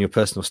were doing your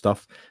personal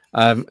stuff.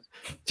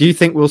 Do you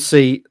think we'll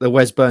see the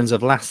Wes Burns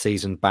of last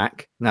season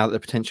back now that the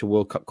potential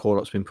World Cup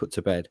call-up's been put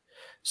to bed?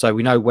 So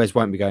we know Wes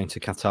won't be going to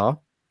Qatar.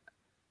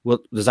 Well,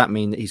 does that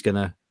mean that he's going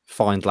to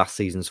find last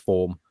season's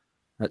form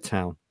at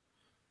Town?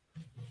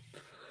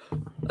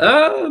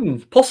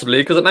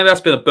 Possibly, because maybe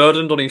that's been a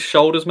burden on his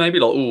shoulders. Maybe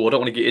like, I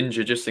don't want to get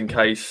injured just in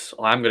case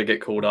I am going to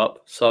get called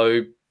up.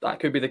 So that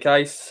could be the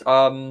case.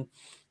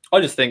 I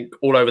just think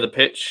all over the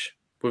pitch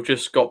we've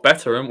just got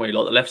better, haven't we?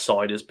 Like the left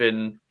side has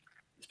been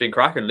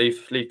cracking.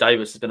 Leif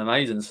Davis has been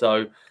amazing.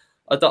 So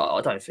I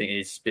don't think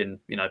he's been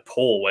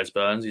poor, Wes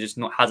Burns. He just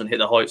hasn't hit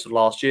the heights of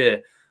last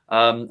year.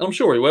 I'm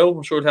sure he will.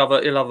 I'm sure he'll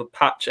have a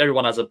patch.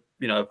 Everyone has a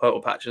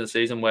purple patch in the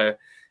season where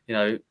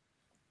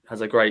has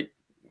a great.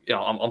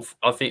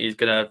 I think he's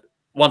gonna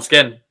once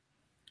again,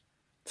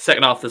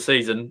 second half of the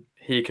season,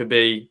 he could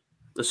be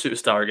the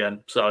superstar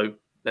again. So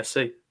let's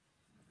see.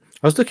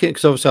 I was looking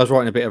because obviously I was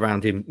writing a bit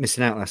around him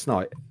missing out last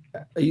night.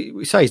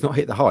 We say he's not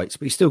hit the heights,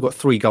 but he's still got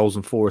 3 goals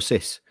and 4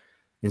 assists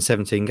in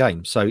 17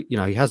 games. So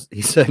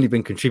he's certainly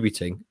been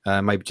contributing.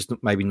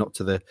 Maybe not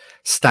to the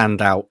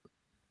standout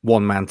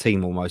one-man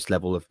team almost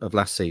level of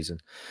last season.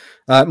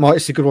 Mike,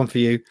 it's a good one for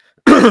you.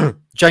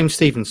 James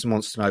Stevenson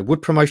wants to know,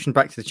 would promotion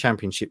back to the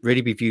Championship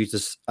really be viewed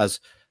as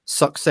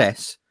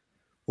success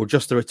or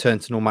just a return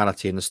to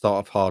normality and the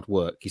start of hard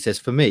work? He says,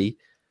 for me,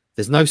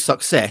 there's no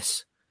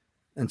success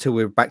until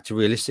we're back to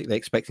realistically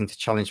expecting to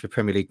challenge for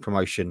Premier League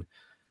promotion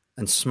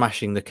and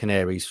smashing the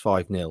Canaries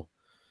 5-0.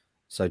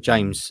 So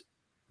James,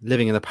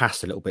 living in the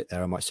past a little bit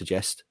there, I might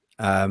suggest.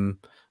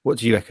 What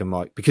do you reckon,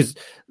 Mike? Because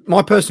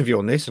my personal view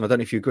on this, and I don't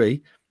know if you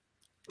agree,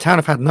 Town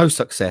have had no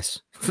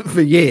success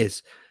for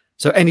years.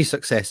 So any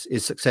success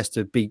is success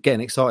to be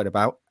getting excited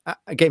about.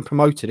 Getting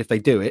promoted, if they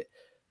do it,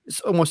 it's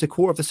almost a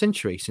quarter of the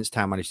century since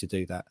Town managed to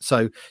do that.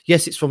 So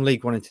yes, it's from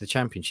League One into the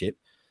Championship,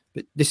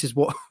 but this is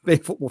what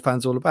being football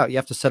fans all about. You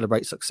have to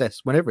celebrate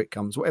success whenever it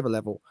comes, whatever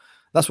level.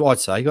 That's what I'd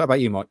say. What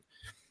about you, Mike?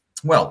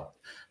 Well,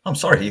 I'm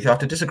sorry, Heath, I have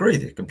to disagree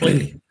with you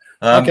completely.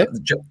 Okay.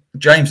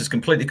 James is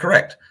completely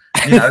correct.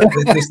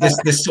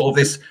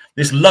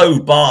 This low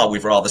bar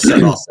we've rather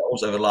set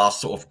ourselves over the last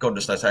sort of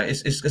goodness knows how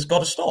it's got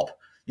to stop.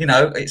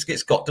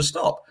 It's got to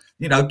stop.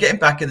 Getting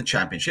back in the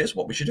Championship is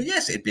what we should do.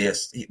 Yes,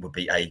 it would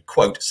be a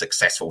quote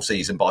successful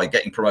season by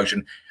getting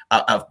promotion.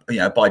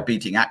 By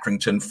beating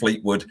Accrington,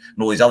 Fleetwood,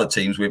 and all these other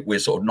teams. We're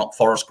sort of not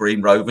Forest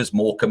Green Rovers,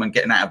 Morecambe, and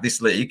getting out of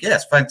this league.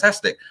 Yes,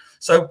 fantastic.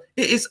 So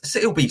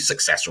it'll be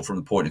successful from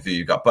the point of view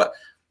you got, but.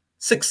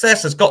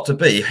 Success has got to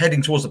be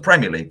heading towards the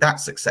Premier League.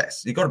 That's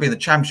success. You've got to be in the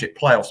Championship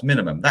playoffs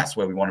minimum. That's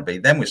where we want to be.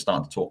 Then we're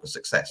starting to talk of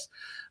success.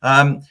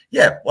 I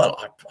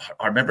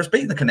remember us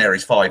beating the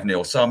Canaries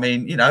 5-0. So,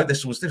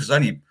 this was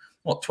only,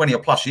 20 or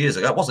plus years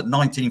ago. It wasn't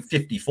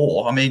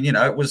 1954.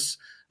 It was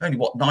only,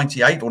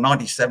 98 or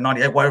 97,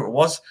 98, whatever it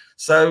was.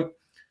 So,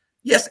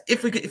 yes,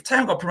 if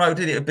Town got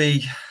promoted, it would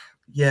be...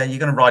 Yeah, you're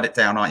going to write it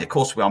down, aren't you? Of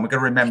course we are. We're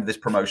going to remember this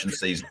promotion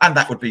season, and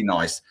that would be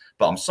nice.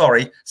 But I'm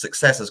sorry,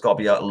 success has got to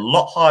be a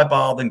lot higher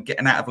bar than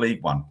getting out of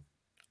League One.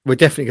 We're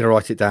definitely going to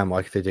write it down,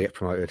 Mike, if they do get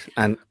promoted,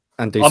 and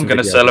do. I'm going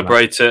to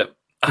celebrate it.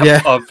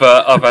 Yeah, I've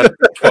had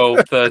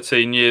 12,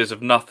 13 years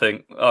of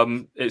nothing.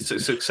 It's a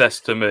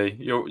success to me.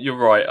 You're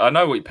right. I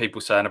know what people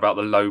are saying about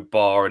the low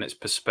bar and its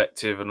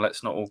perspective, and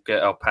let's not all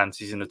get our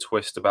panties in a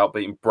twist about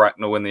beating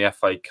Bracknell in the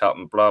FA Cup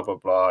and blah blah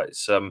blah.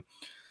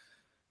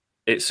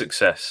 It's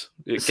success.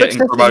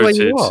 Getting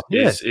promoted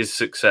is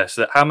success.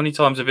 How many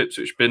times have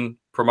Ipswich been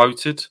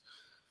promoted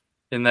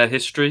in their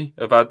history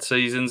of bad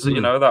seasons?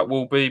 That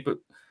will be, but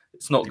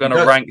it's not going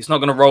to rank. It's not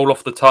going to roll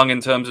off the tongue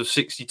in terms of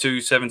 62,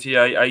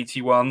 78,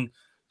 81,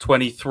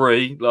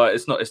 23. Like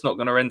it's not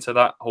going to enter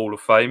that Hall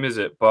of Fame, is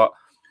it? But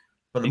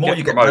the more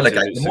you get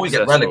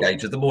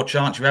relegated, the more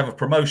chance you have of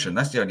promotion.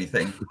 That's the only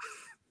thing.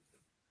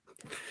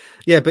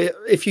 Yeah, but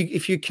if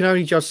you can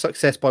only judge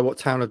success by what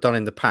Town have done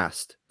in the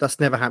past, that's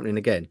never happening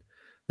again.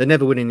 They're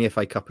never winning the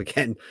FA Cup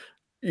again,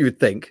 you would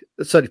think.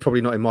 Certainly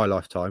probably not in my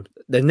lifetime.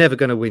 They're never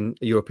going to win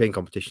a European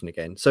competition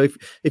again. So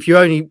if you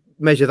only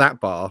measure that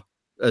bar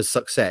as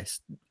success,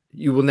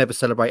 you will never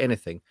celebrate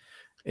anything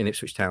in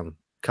Ipswich Town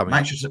coming.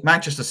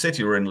 Manchester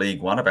City were in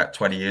League One about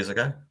 20 years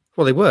ago.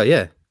 Well, they were,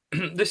 yeah.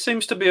 This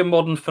seems to be a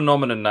modern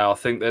phenomenon now. I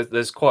think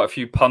there's quite a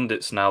few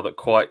pundits now that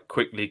quite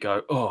quickly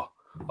go,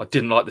 I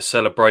didn't like the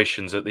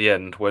celebrations at the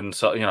end when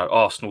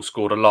Arsenal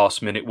scored a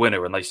last-minute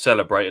winner and they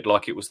celebrated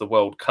like it was the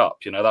World Cup.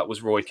 That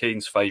was Roy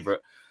Keane's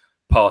favourite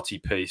party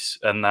piece,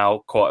 and now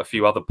quite a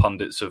few other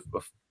pundits are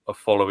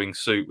following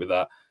suit with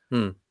that.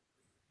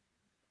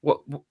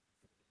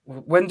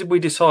 When did we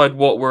decide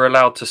what we're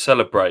allowed to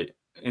celebrate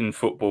in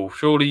football?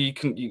 Surely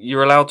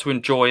you're allowed to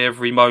enjoy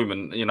every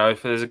moment.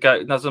 If there's a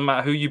game, it doesn't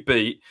matter who you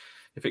beat.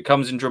 if it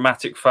comes in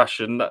dramatic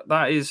fashion,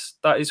 that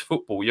is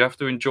football. You have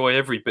to enjoy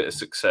every bit of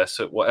success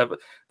at whatever.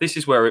 This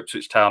is where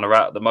Ipswich Town are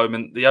at the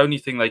moment. The only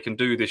thing they can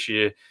do this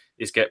year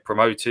is get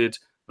promoted.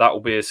 That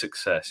will be a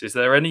success. Is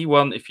there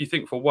anyone, if you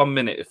think for 1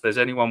 minute, if there's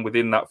anyone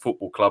within that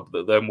football club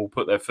that then will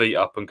put their feet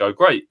up and go,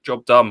 great,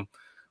 job done,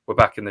 we're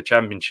back in the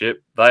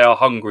Championship? They are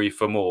hungry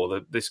for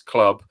more. This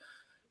club,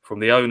 from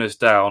the owners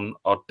down,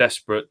 are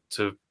desperate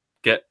to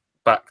get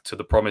back to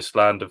the promised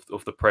land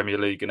of the Premier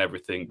League and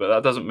everything. But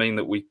that doesn't mean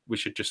that we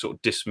should just sort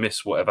of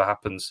dismiss whatever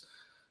happens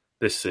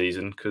this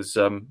season, because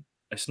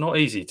it's not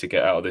easy to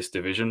get out of this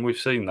division. We've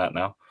seen that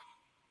now.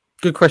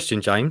 Good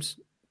question, James.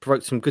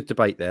 Provoked some good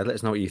debate there. Let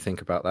us know what you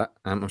think about that.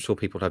 I'm sure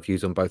people have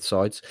views on both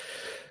sides.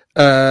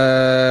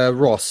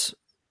 Ross,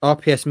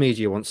 RPS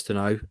Media wants to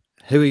know,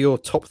 who are your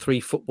top 3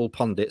 football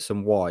pundits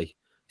and why? He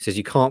says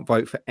you can't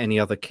vote for any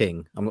other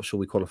king. I'm not sure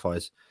we qualify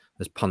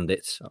as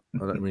pundits. I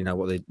don't really know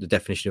what the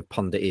definition of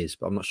pundit is,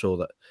 but I'm not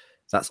sure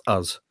that's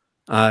us.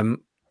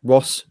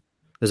 Ross,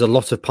 there's a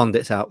lot of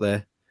pundits out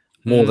there,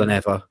 more than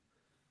ever.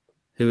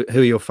 Who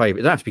are your favourites?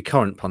 It don't have to be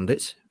current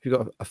pundits. Have you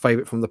got a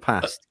favourite from the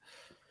past?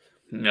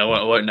 No,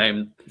 I won't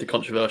name the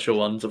controversial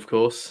ones, of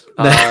course.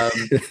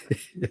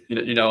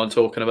 You know what I'm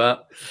talking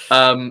about.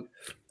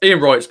 Ian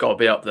Wright's got to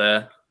be up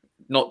there.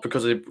 Not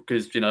because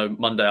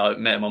Monday, I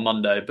met him on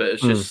Monday, but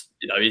it's just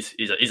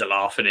he's a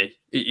laugh, and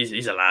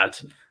he's a lad.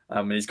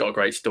 He's got a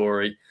great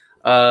story.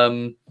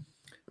 Do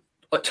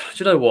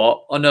you know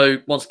what? I know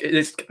once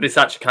this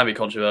actually can be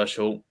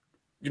controversial.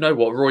 You know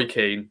what, Roy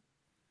Keane,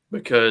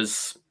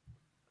 because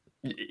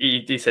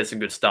he says some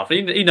good stuff.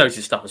 He knows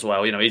his stuff as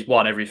well. You know, he's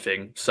won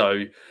everything.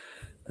 So,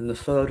 and the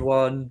third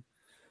one,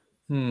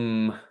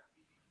 you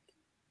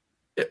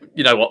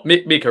know what,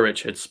 Mika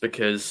Richards,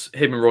 because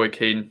him and Roy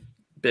Keane,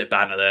 bit of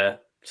banter there.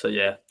 So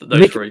yeah,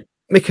 those 3.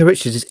 Mika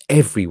Richards is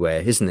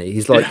everywhere, isn't he?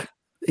 He's like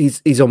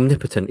he's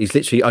omnipotent. He's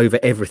literally over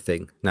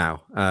everything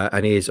now,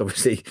 and he is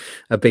obviously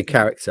a big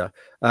character.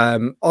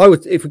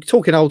 If we're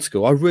talking old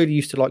school, I really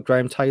used to like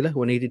Graham Taylor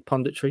when he did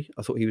punditry.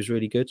 I thought he was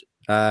really good.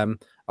 I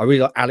really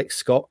like Alex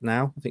Scott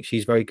now. I think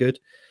she's very good.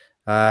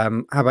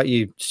 How about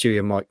you, Stewie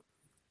and Mike?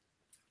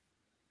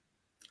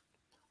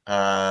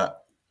 I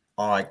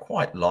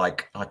quite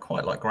like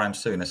Graham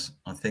Souness.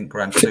 I think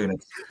Graham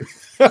Souness.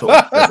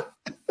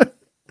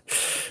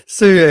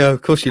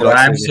 Of course you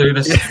Graham like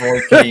Souness,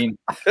 Roy Keane,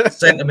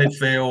 centre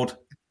midfield,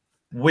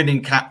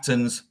 winning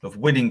captains of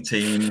winning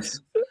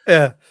teams.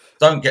 Yeah.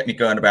 Don't get me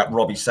going about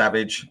Robbie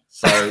Savage.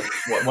 So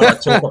when I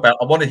talk about,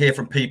 I want to hear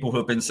from people who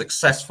have been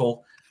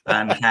successful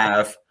and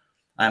have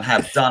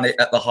done it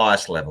at the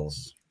highest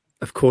levels.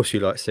 Of course you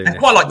like Souness. And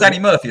quite like Danny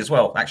Murphy as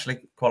well, actually.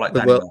 Quite like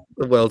Danny Murphy.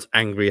 The world's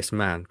angriest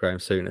man, Graham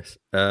Souness.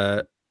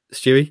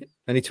 Stewie,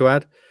 any to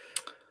add?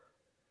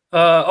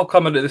 I'll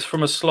come at this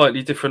from a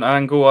slightly different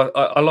angle.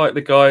 I like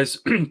the guys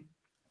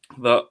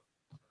that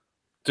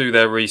do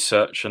their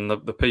research, and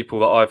the people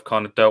that I've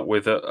kind of dealt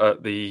with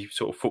at the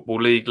sort of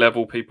Football League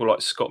level, people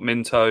like Scott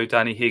Minto,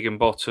 Danny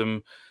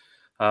Higginbottom,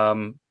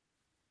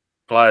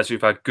 players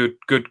who've had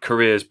good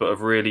careers but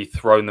have really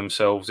thrown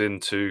themselves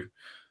into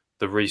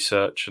the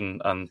research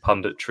and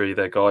punditry.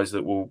 They're guys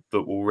that will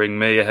ring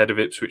me ahead of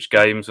Ipswich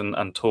games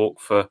and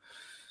talk for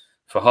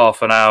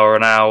half an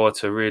hour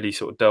to really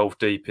sort of delve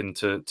deep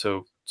into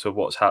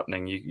what's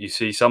happening. You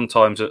see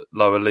sometimes at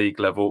lower league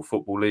level,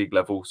 Football League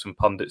level, some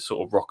pundits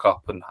sort of rock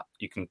up and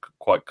you can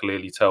quite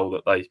clearly tell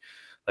that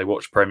they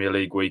watch Premier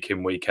League week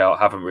in, week out,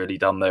 haven't really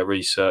done their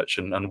research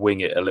and wing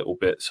it a little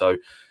bit. So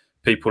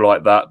people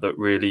like that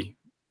really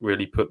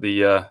put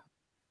the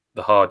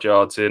hard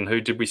yards in.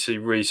 Who did we see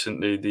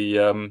recently?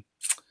 The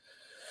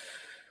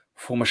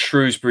former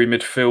Shrewsbury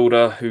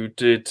midfielder who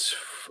did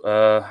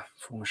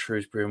former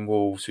Shrewsbury and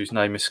Wolves, whose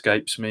name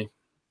escapes me.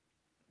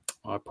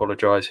 I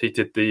apologise. He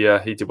did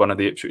one of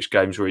the Ipswich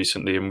games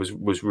recently and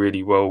was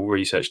really well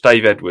researched.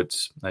 Dave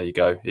Edwards, there you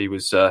go. He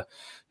was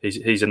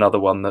he's another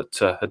one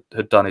that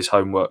had done his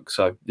homework.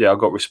 So yeah, I've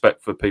got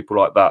respect for people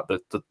like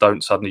that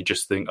don't suddenly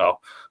just think, oh,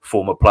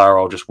 former player,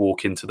 I'll just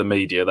walk into the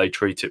media. They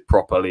treat it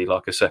properly,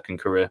 like a second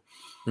career.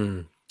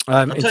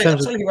 I'll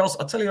tell you who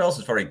else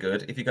is very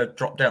good. If you go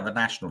drop down the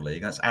National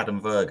League, that's Adam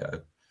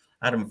Virgo.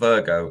 Adam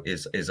Virgo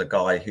is a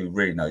guy who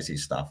really knows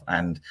his stuff.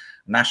 And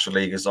National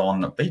League is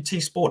on. BT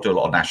Sport do a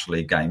lot of National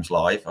League games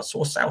live. I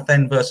saw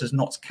Southend versus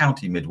Notts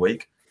County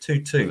midweek,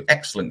 2-2.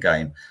 Excellent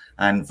game.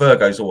 And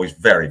Virgo's always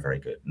very, very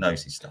good.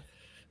 Knows his stuff.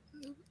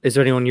 Is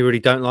there anyone you really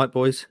don't like,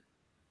 boys?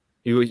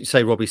 You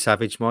say Robbie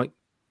Savage, Mike?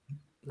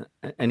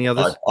 Any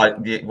others?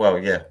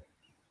 Yeah.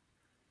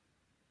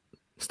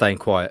 Staying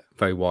quiet.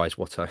 Very wise,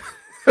 Watto.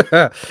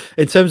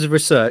 In terms of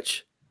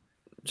research,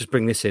 just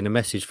bring this in, a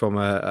message from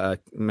a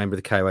member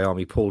of the KOA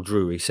Army, Paul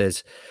Drury,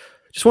 says,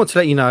 just want to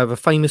let you know of a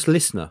famous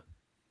listener.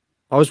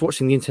 I was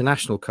watching the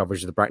international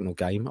coverage of the Bracknell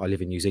game. I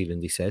live in New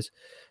Zealand, he says,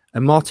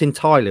 and Martin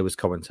Tyler was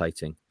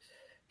commentating.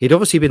 He'd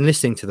obviously been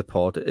listening to the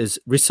pod as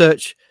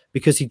research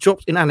because he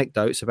dropped in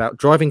anecdotes about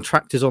driving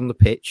tractors on the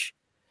pitch,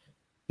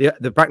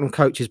 the Bracknell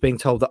coach is being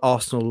told that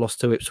Arsenal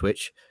lost to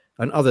Ipswich,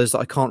 and others that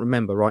I can't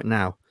remember right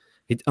now.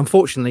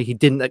 Unfortunately, he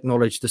didn't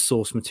acknowledge the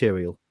source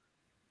material.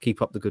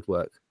 Keep up the good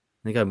work.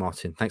 There you go,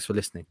 Martin. Thanks for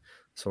listening.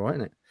 It's all right,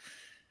 isn't it?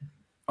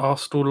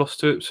 Arsenal lost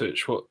to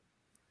Ipswich. What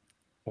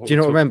do you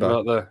not remember?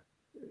 About there?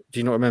 Do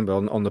you not remember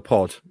on the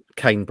pod?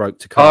 Kane broke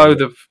to Carl.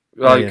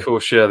 Of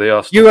course, yeah. The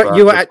Arsenal.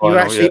 You were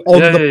actually on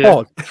the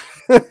pod.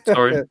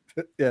 Sorry.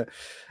 Yeah.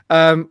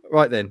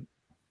 Right then.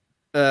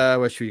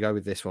 Where should we go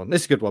with this one?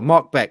 This is a good one.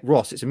 Mark Beck,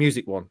 Ross. It's a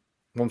music one.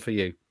 One for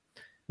you.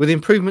 With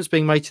improvements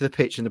being made to the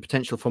pitch and the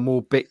potential for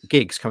more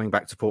gigs coming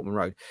back to Portman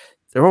Road,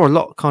 there are a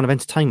lot of kind of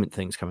entertainment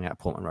things coming out of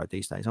Portman Road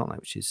these days, aren't they?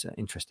 Which is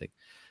interesting.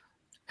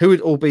 Who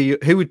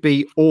would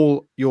be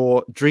all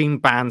your dream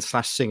band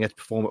 / singer to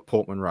perform at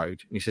Portman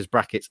Road? And he says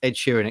brackets Ed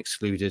Sheeran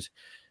excluded,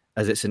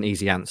 as it's an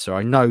easy answer.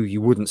 I know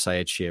you wouldn't say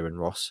Ed Sheeran,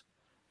 Ross.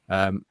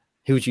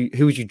 Who would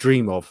you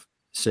dream of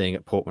seeing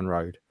at Portman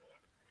Road?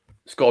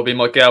 It's got to be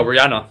my girl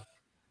Rihanna.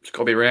 It's got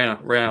to be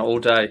Rihanna all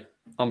day.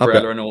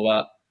 Umbrella and all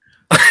that.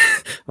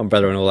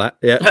 Umbrella and all that.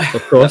 Yeah,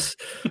 of course.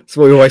 That's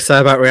what we always say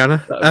about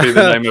Rihanna. That'd be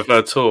the name of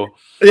her tour.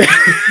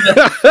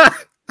 Yeah.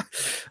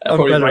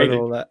 Umbrella and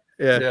all that.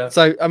 Yeah.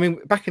 So, I mean,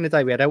 back in the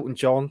day, we had Elton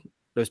John.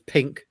 There was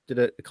Pink, did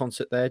a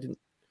concert there, didn't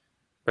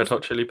Red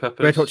Hot Chili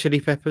Peppers. Red Hot Chili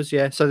Peppers,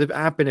 yeah. So there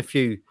have been a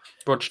few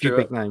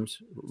big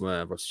names.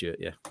 Rod Stewart,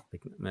 yeah.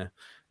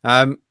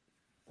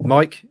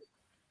 Mike,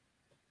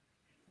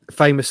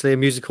 famously a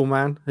musical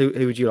man. Who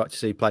would you like to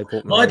see play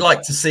Portman? I would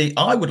like to see it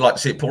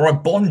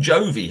Portman. Bon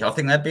Jovi. I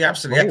think that'd be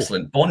absolutely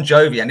excellent. Bon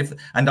Jovi,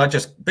 and I'd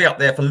just be up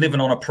there for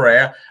Living on a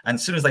Prayer. And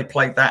as soon as they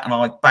played that, and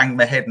I banged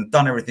my head and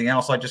done everything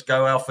else, I just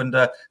go off and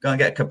go and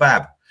get a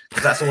kebab.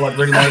 Because that's all I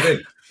really want to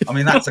do. I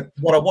mean, that's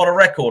what a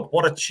record,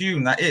 what a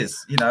tune that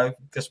is.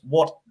 Just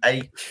what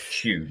a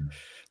tune.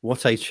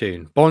 What a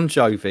tune. Bon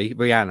Jovi,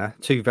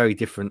 Rihanna, two very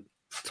different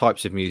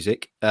types of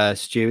music.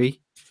 Stewie.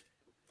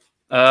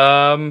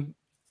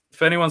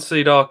 If anyone's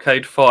seen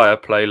Arcade Fire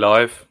play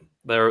live,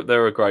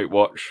 they're a great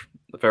watch.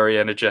 They're very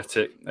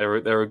energetic.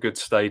 They're a good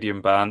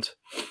stadium band.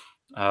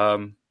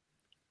 Who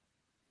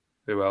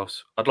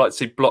else? I'd like to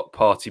see Block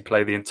Party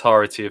play the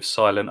entirety of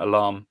Silent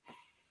Alarm.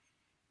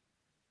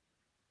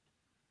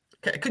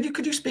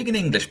 Could you speak in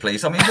English,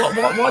 please? I mean,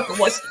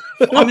 what's?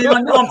 I mean,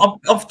 I know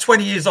I'm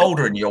 20 years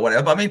older than you or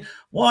whatever. But I mean,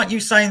 why aren't you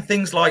saying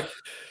things like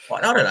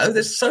I don't know?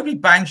 There's so many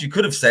bands you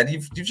could have said.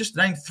 You've just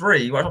named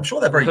three. Well, I'm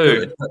sure they're very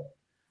good. But,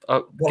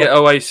 get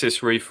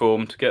Oasis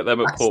reformed. Get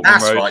them at Portman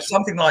Road. That's right,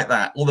 something like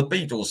that. Or the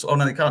Beatles. Oh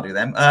no, they can't do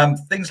them.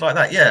 Things like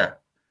that. Yeah,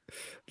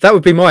 that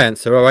would be my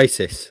answer.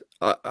 Oasis.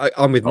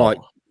 I'm with Mike.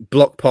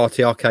 Block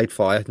Party, Arcade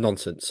Fire,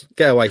 nonsense.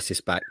 Get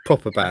Oasis back,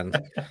 proper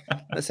band.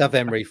 Let's have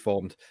them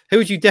reformed. Who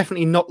would you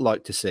definitely not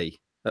like to see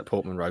at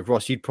Portman Road?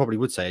 Ross, you probably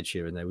would say Ed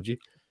Sheeran there, would you?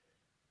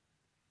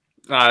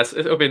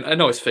 It'll be a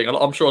nice thing.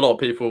 I'm sure a lot of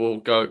people will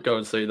go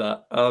and see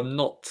that. I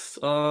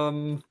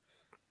don't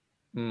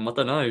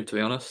know, to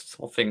be honest.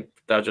 I think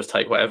they'll just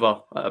take whatever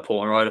at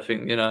Portman Road. I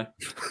think,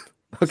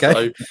 Okay.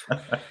 So,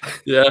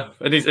 yeah,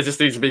 it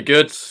just needs to be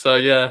good. So,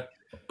 yeah.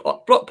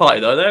 Block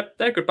Party though,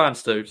 they're good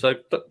bands too. So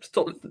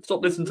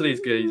stop listening to these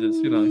geezers.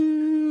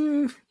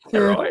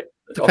 They're right.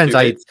 Depends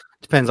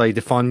how you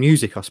define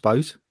music, I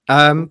suppose.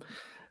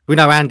 We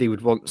know Andy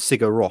would want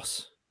Sigur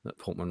Rós at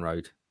Portman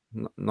Road.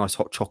 Nice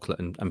hot chocolate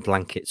and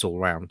blankets all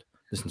round.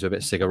 Listen to a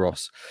bit of Sigur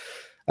Rós.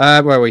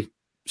 Where are we?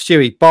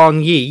 Stewie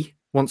Barn Yi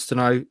wants to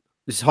know.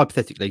 This is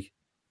hypothetically.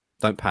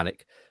 Don't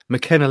panic.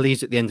 McKenna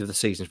leaves at the end of the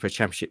season for a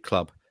championship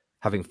club,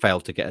 having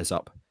failed to get us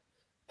up.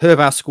 Who of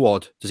our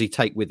squad does he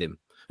take with him?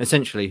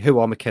 Essentially, who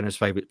are McKenna's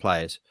favourite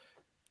players?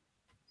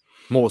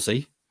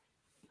 Morsey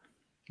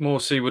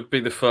would be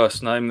the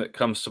first name that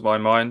comes to my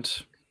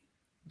mind.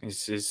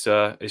 His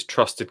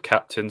trusted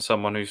captain,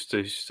 someone who's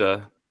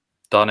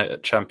done it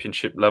at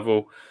championship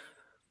level.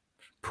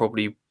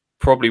 Probably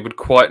would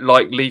quite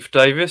like Leif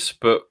Davis,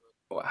 but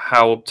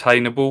how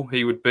obtainable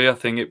he would be, I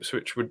think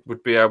Ipswich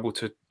would be able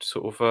to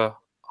sort of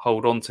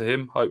hold on to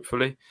him,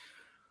 hopefully.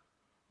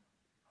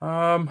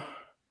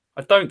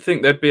 I don't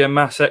think there'd be a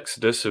mass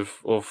exodus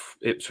of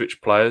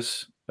Ipswich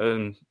players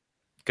and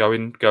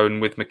going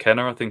with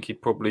McKenna. I think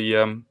he'd probably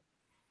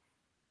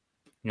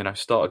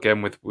start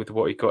again with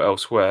what he got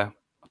elsewhere.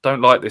 I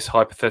don't like this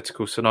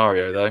hypothetical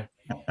scenario though.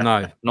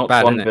 No, not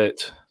bad, one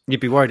bit.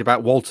 You'd be worried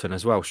about Walton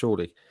as well,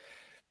 surely.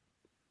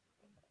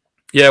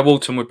 Yeah,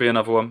 Walton would be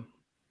another one.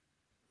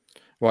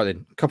 Right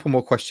then, a couple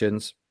more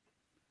questions.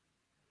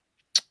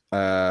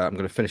 I'm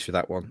going to finish with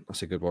that one.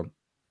 That's a good one.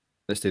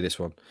 Let's do this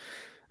one.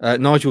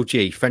 Nigel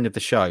G, friend of the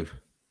show,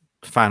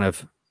 fan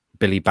of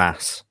Billy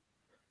Bass.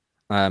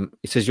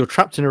 He says, you're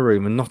trapped in a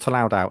room and not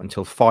allowed out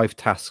until 5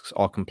 tasks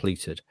are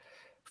completed.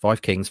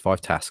 5 kings, 5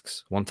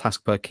 tasks. 1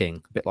 task per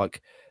king. A bit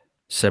like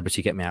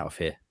Celebrity Get Me Out of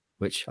Here,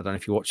 which I don't know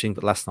if you're watching,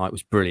 but last night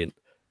was brilliant.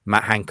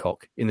 Matt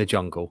Hancock in the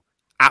jungle.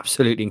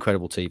 Absolutely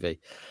incredible TV.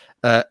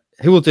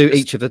 Who will do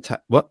each of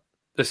the... What?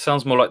 This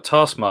sounds more like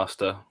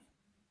Taskmaster.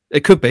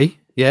 It could be.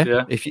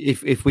 Yeah.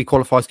 If we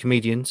qualify as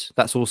comedians,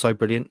 that's also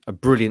brilliant. A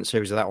brilliant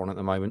series of that one at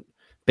the moment.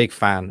 Big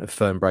fan of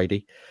Fern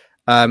Brady.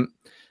 Who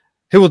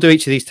will do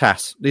each of these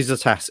tasks? These are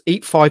the tasks.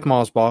 Eat 5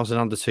 Mars bars in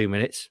under 2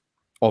 minutes.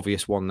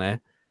 Obvious one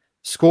there.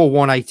 Score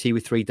 180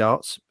 with 3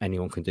 darts.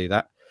 Anyone can do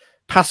that.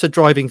 pass a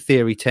driving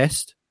theory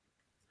test.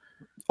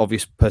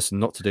 Obvious person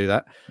not to do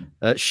that.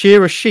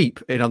 Shear a sheep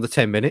in under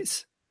 10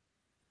 minutes.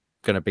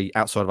 Going to be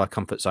outside of our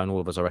comfort zone, all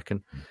of us, I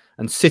reckon.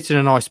 And sit in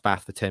an ice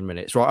bath for 10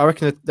 minutes. Right, I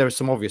reckon that there are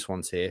some obvious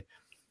ones here.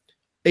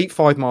 Eat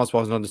 5 Mars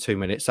bars in under 2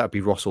 minutes. That would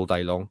be Ross all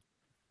day long.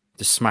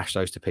 Just smash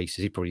those to pieces.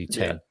 He'd probably do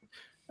 10.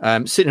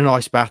 Yeah. Sit in an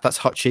ice bath. That's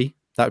Hutchie.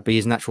 That would be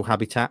his natural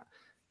habitat,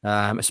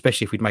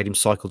 especially if we'd made him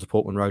cycle to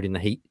Portman Road in the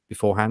heat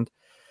beforehand.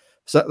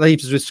 So that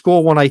leaves us with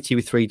score 180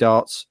 with 3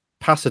 darts,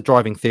 pass a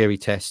driving theory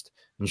test,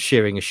 and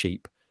shearing a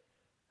sheep.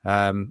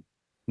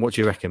 What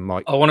do you reckon,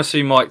 Mike? I want to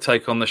see Mike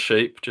take on the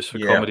sheep just for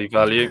comedy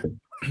value.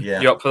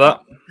 Yeah, you up for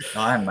that?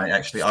 I am, mate.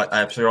 Actually, I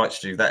absolutely right,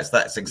 Stu.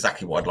 That's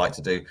exactly what I'd like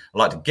to do. I'd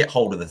like to get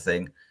hold of the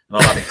thing, and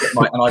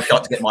I'd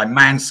like to get my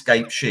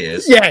Manscaped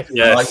shears.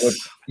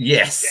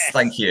 Yes.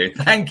 Thank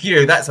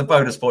you. That's a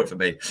bonus point for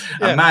me.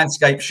 Yeah. And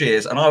Manscaped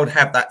shears, and I would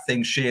have that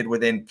thing sheared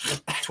within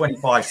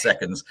 25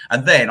 seconds,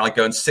 and then I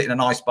go and sit in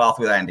an ice bath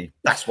with Andy.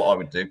 That's what I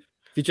would do.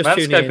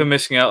 Manscaped are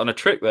missing out on a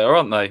trick there,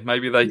 aren't they?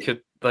 Maybe they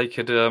could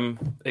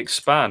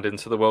expand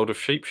into the world of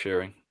sheep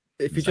shearing.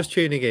 If you're just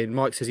tuning in,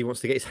 Mike says he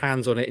wants to get his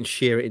hands on it and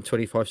shear it in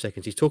 25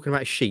 seconds. He's talking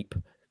about sheep.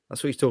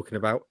 That's what he's talking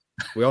about.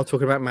 We are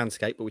talking about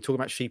Manscaped, but we're talking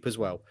about sheep as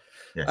well.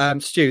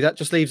 Yes. Stu, that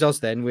just leaves us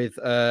then with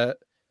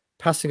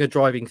passing a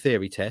driving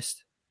theory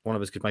test. One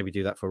of us could maybe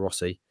do that for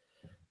Rossi.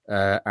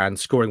 And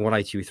scoring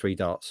 180 with 3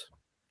 darts.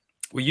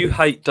 Well, you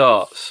hate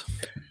darts.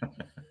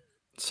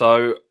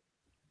 So...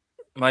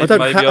 I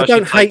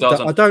don't hate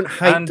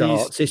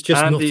darts. It's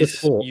just not a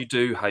sport. You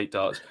do hate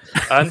darts.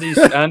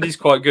 Andy's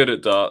quite good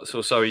at darts,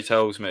 or so he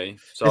tells me.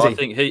 So I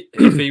think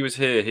if he was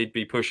here, he'd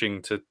be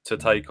pushing to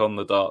take on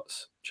the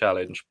darts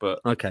challenge. But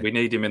we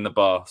need him in the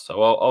bath,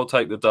 so I'll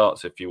take the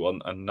darts if you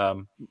want. And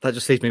that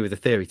just leaves me with a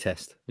theory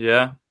test.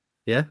 Yeah,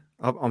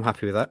 I'm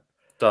happy with that.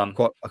 Done.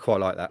 I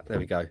quite like that. There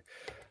we go.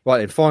 Right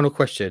then, final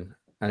question,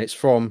 and it's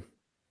from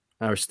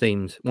one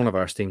of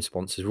our esteemed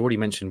sponsors. We've already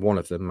mentioned one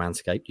of them,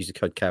 Manscaped. Use the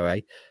code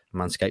KOA,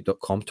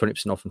 manscaped.com,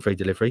 20% off and free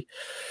delivery.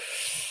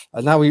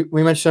 And now we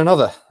mentioned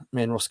another.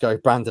 Me and Roscoe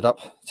branded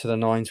up to the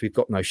nines. We've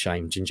got no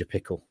shame, Ginger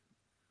Pickle.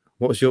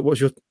 What was your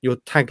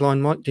tagline,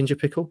 Mike? Ginger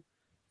Pickle?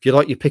 If you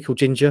like your pickle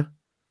ginger,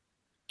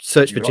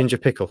 search for Ginger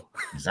Pickle.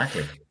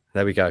 Exactly.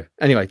 There we go.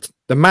 Anyway,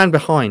 the man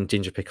behind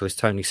Ginger Pickle is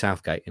Tony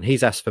Southgate, and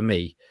he's asked for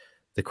me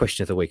the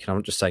question of the week. And I'm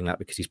not just saying that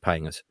because he's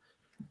paying us.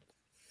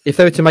 If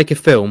they were to make a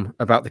film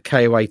about the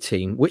KOA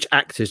team, which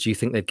actors do you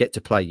think they'd get to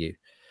play you?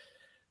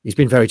 He's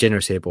been very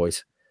generous here,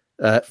 boys.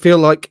 Feel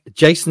like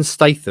Jason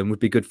Statham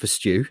would be good for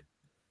Stu.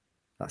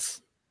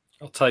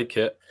 I'll take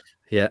it.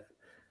 Yeah.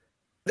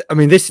 I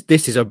mean, this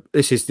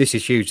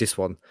is huge. This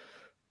one.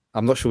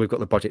 I'm not sure we've got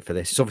the budget for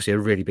this. It's obviously a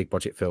really big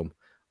budget film.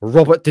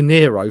 Robert De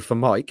Niro for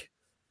Mike.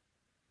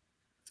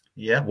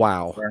 Yeah.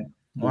 Wow.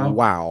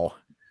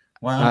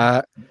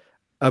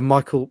 And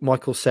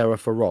Michael Cera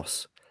for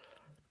Ross.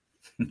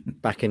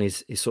 Back in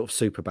his sort of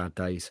super bad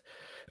days.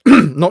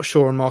 Not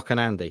sure on Mark and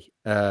Andy.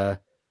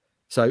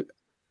 So,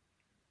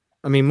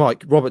 I mean,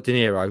 Mike, Robert De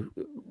Niro,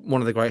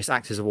 one of the greatest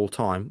actors of all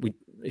time.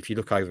 If you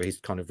look over his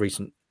kind of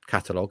recent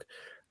catalogue,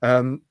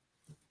 how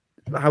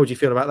would you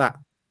feel about that?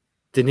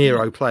 De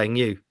Niro playing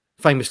you,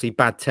 famously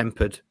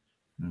bad-tempered,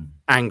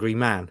 angry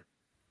man.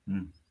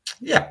 I'd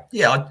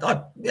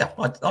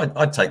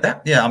take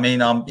that. Yeah, I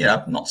mean, I'm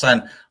not saying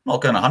I'm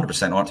not going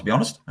 100% on it, to be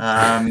honest.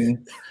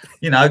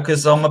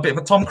 Because I'm a bit of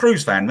a Tom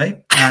Cruise fan, me.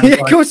 And, of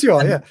course you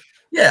are. Yeah.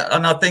 Yeah,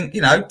 and I think De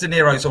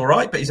Niro's all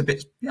right, but he's a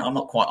bit. I'm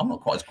not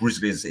quite as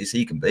grisly as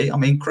he can be. I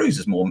mean, Cruise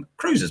is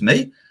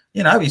me.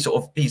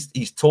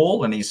 He's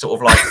tall and he's sort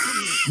of like,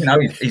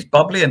 he's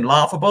bubbly and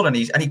laughable and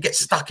he gets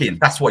stuck in.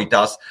 That's what he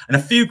does. And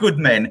a few good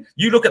men.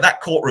 You look at that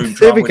courtroom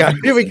trial.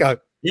 Here we go.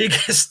 You get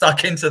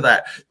stuck into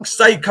that.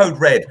 Say code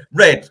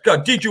red.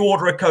 Go. Did you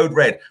order a code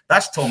red?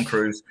 That's Tom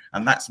Cruise,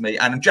 and that's me.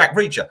 And Jack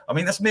Reacher. I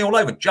mean, that's me all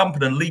over,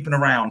 jumping and leaping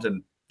around,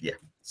 and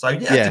So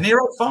De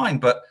Niro, fine,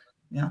 but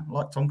I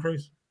like Tom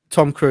Cruise.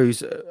 Tom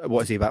Cruise,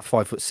 what is he, about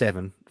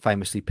 5'7",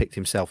 famously picked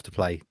himself to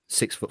play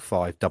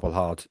 6'5", double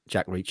hard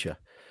Jack Reacher.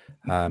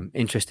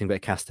 Interesting bit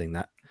of casting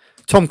that.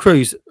 Tom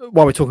Cruise,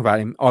 while we're talking about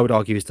him, I would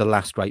argue is the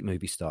last great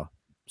movie star.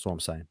 That's what I'm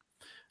saying.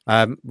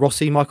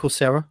 Rossi, Michael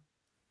Cera,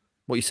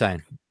 what are you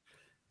saying?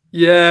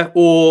 Yeah,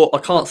 or I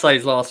can't say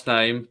his last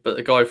name, but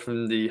the guy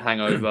from The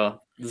Hangover,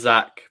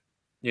 Zach,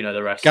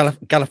 the rest.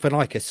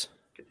 Galifianakis.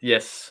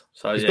 Yes.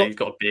 So he's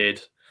got a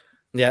beard.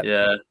 Yeah.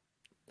 Yeah.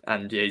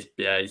 And he's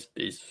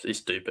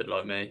stupid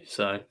like me.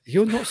 So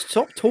you're not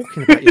stop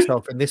talking about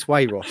yourself in this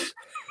way, Ross.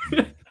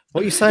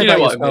 What you say about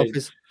yourself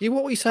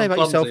what you say about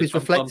yourself is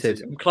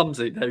reflected. I'm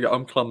clumsy. There you go.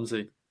 I'm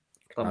clumsy.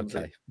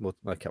 Okay. Well,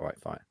 okay, right,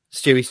 fine.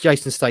 Stewie's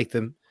Jason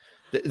Statham.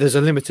 There's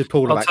a limited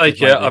pool of actors. I'll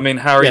take it. I mean,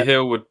 Harry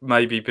Hill would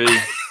maybe be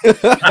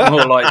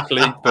more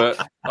likely,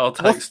 but I'll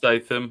take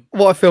Statham.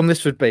 What a film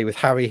this would be with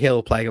Harry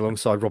Hill playing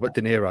alongside Robert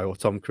De Niro or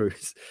Tom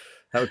Cruise.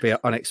 That would be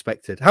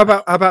unexpected. How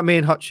about me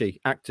and Hutchie,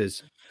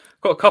 actors?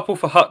 Got a couple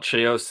for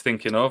Hutchie I was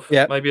thinking of.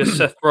 Yeah. Maybe a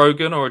Seth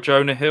Rogen or a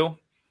Jonah Hill.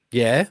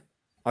 Yeah.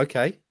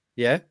 Okay.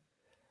 Yeah.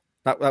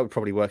 That would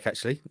probably work,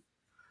 actually.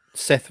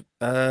 Seth,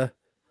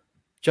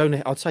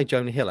 I'd say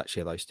Jonah Hill,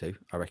 actually, of those two,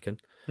 I reckon.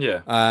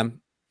 Yeah.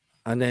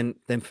 And then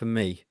for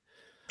me,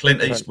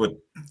 Clint Eastwood.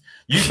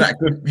 You met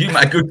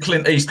a good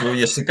Clint Eastwood with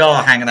your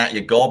cigar hanging out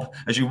your gob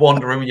as you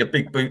wander in with your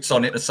big boots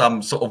on into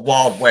some sort of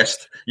Wild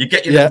West. You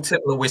get your little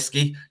tipple of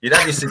whiskey, you'd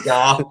have your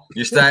cigar,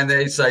 you stand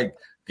there, you'd say,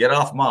 "Get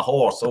off my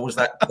horse." Or was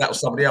that was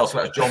somebody else?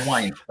 That was John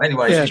Wayne.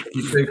 Anyways,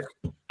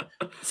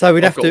 so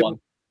we'd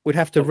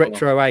have to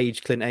retro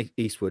age Clint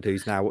Eastwood,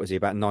 who's now, what is he,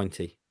 about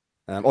 90?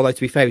 Although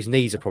to be fair, his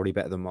knees are probably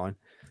better than mine.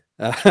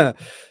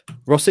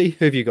 Rossi,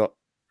 who have you got?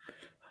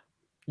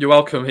 You're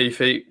welcome,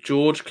 Heafy.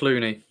 George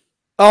Clooney.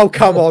 Oh,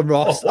 come on,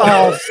 Ross.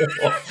 Oh,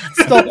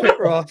 stop it,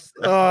 Ross.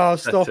 Oh,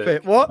 stop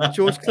it. What?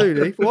 George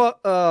Clooney? What?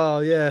 Oh,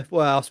 yeah.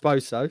 Well, I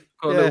suppose so.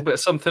 Got a little bit of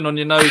something on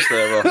your nose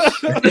there,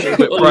 Ross. A little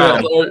bit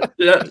brown.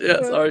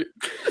 Yeah, sorry.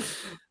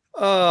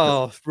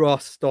 Oh,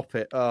 Ross, stop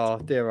it. Oh,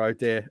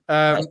 dear.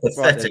 That's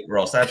pathetic, right,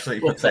 Ross.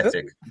 Absolutely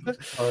pathetic.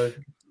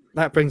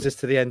 That brings us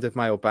to the end of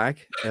Mailbag.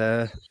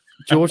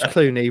 George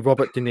Clooney,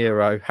 Robert De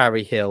Niro,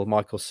 Harry Hill,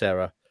 Michael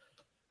Cera,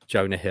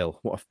 Jonah Hill.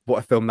 What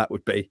a film that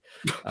would be.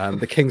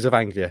 The Kings of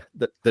Anglia,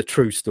 the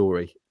true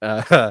story.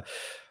 Right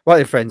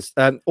then, friends.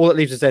 All that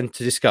leaves us then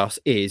to discuss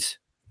is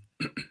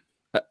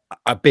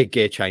a big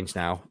gear change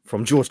now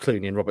from George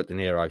Clooney and Robert De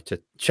Niro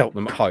to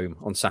Cheltenham at home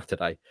on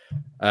Saturday.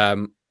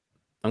 I'm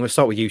going to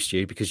start with you,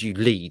 Stu, because you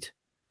lead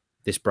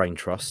this brain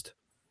trust.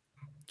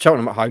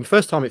 Cheltenham at home.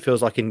 First time it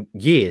feels like in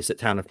years that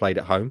Town have played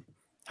at home.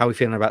 How are we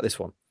feeling about this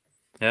one?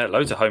 Yeah,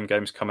 loads of home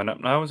games coming up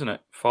now, isn't it?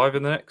 5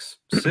 in the next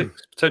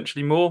 6,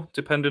 potentially more,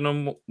 depending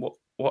on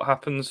what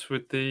happens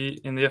with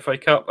in the FA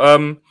Cup.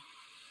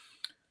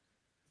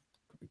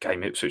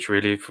 Game Ipswich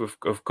really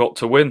have got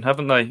to win,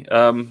 haven't they?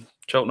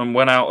 Cheltenham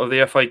went out of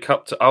the FA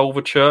Cup to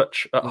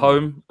Alvechurch at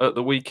home at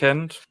the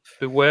weekend.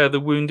 Beware the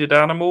wounded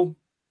animal,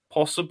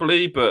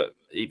 possibly, but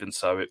even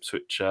so,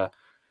 Ipswich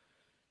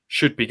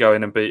should be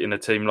going and beating a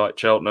team like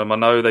Cheltenham. I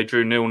know they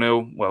drew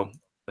 0-0. Well,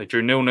 they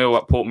drew 0-0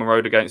 at Portman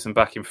Road against them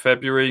back in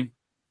February.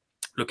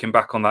 Looking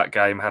back on that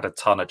game, had a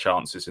ton of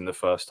chances in the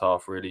first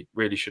half.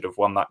 Really should have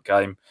won that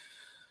game.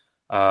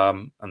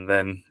 And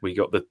then we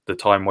got the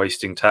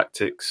time-wasting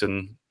tactics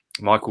and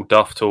Michael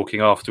Duff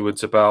talking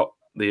afterwards about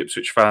the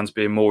Ipswich fans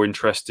being more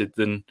interested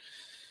in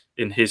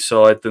his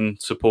side than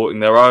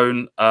supporting their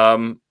own.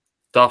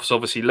 Duff's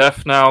obviously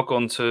left now,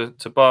 gone to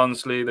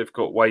Barnsley. They've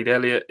got Wade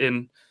Elliott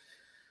in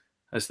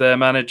as their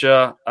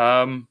manager.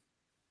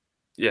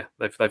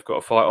 They've got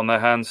a fight on their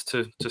hands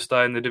to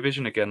stay in the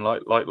division again,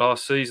 like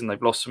last season.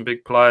 They've lost some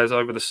big players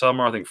over the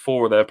summer. I think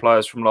 4 of their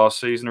players from last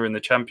season are in the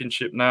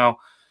Championship now.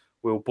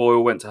 Will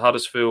Boyle went to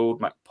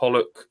Huddersfield. Mac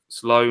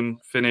Pollock's loan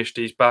finished.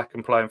 He's back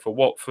and playing for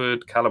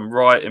Watford. Callum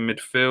Wright in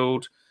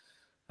midfield.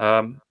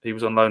 He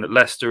was on loan at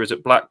Leicester, is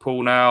at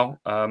Blackpool now.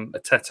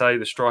 Atete,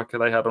 the striker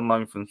they had on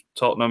loan from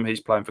Tottenham,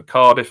 he's playing for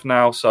Cardiff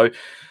now. So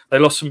they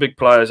lost some big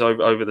players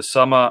over the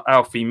summer.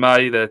 Alfie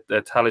May,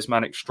 their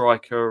talismanic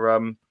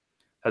striker,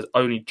 has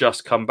only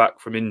just come back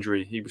from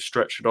injury. He was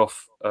stretchered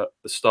off at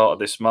the start of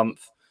this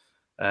month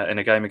in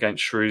a game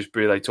against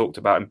Shrewsbury. They talked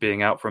about him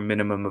being out for a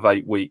minimum of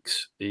 8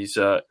 weeks.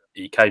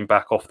 He came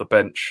back off the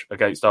bench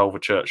against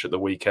Alvechurch at the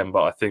weekend,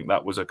 but I think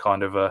that was a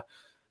kind of a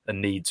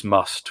needs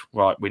must.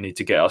 Right, we need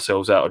to get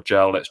ourselves out of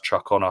jail. Let's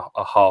chuck on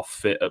a half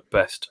fit at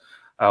best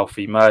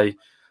Alfie May.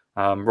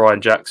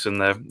 Ryan Jackson,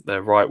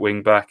 their right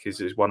wing back,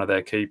 is one of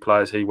their key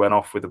players. He went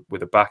off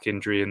with a back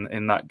injury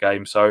in that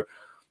game. So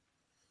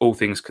all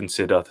things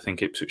considered, I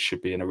think Ipswich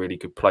should be in a really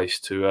good place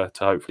to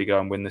hopefully go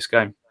and win this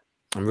game.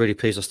 I'm really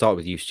pleased to start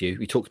with you, Stu.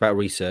 You talked about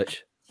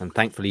research, and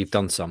thankfully you've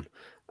done some.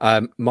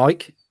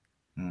 Mike,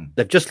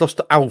 they've just lost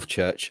to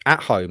Alvechurch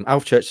at home.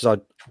 Alvechurch, as I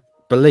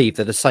believe,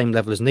 they're the same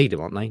level as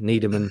Needham, aren't they?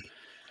 Needham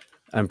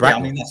and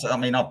Bracknell.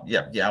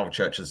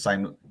 Alvechurch is the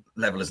same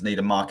level as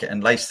Needham Market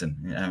and Leiston.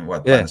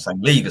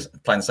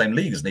 Playing the same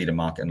league as Needham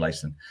Market and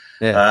Leiston.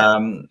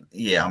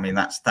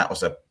 That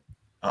was a.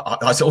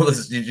 I saw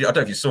this. I don't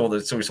know if you saw we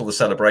saw the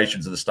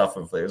celebrations of the stuff.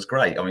 It was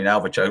great. I mean,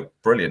 Alvechurch,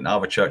 brilliant.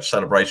 Alvechurch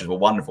celebrations were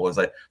wonderful. As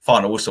they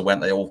final whistle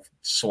went, they all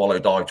swallow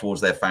dive towards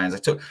their fans.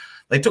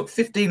 They took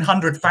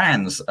 1,500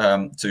 fans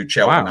to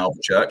Cheltenham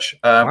Alvechurch.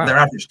 Their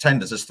average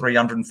attendance is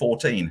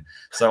 314.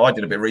 So I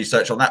did a bit of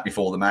research on that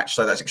before the match.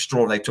 So that's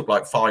extraordinary. They took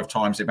like 5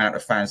 times the amount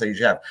of fans they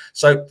usually have.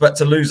 So, but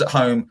to lose at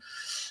home,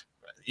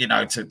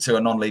 to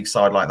a non-league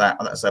side like that,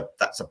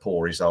 that's a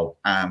poor result.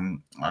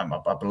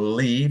 I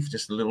believe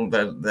just a little.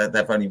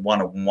 They've only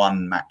won a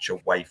 1 match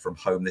away from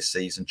home this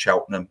season,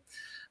 Cheltenham.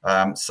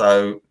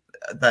 So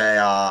they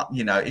are,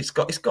 it's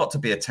got to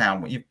be a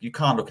town where you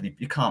can't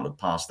look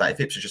past that. If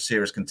Ipswich are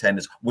serious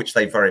contenders, which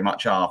they very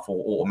much are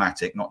for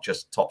automatic, not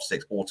just top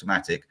 6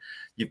 automatic,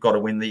 you've got to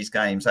win these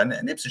games. And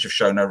Ipswich have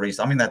shown no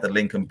reason. I mean, they had the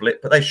Lincoln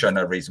blip, but they've shown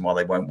no reason why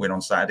they won't win on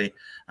Saturday.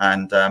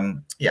 And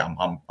I'm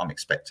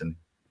expecting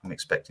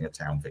a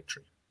Town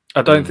victory.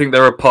 I don't think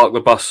they're a park the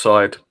bus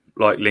side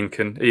like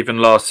Lincoln. Even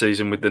last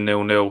season with the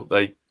 0-0,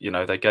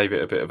 they gave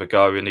it a bit of a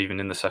go, and even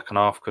in the second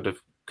half could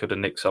have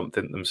nicked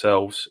something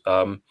themselves.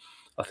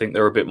 I think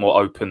they're a bit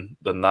more open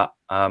than that.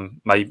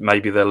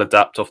 Maybe they'll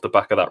adapt off the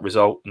back of that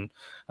result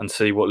and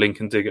see what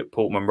Lincoln did at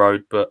Portman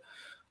Road. But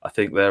I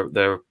think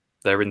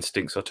their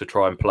instincts are to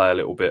try and play a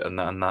little bit, and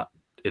that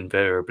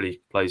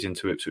invariably plays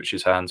into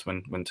Ipswich's hands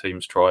when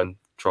teams try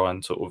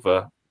and sort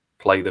of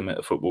play them at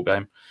a football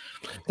game.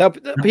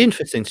 That'll be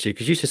interesting to you,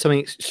 because you said something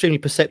extremely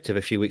perceptive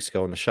a few weeks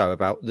ago on the show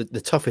about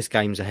the toughest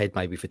games ahead,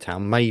 maybe for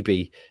Town,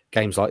 maybe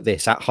games like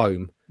this at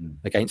home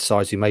against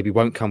sides who maybe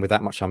won't come with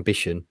that much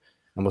ambition,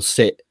 and will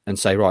sit and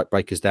say, right,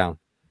 break us down,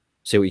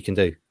 see what you can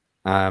do.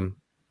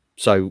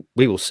 So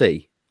we will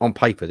see. On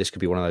paper, this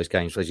could be one of those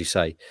games, as you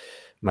say,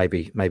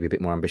 maybe a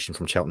bit more ambition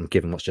from Cheltenham,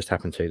 given what's just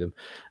happened to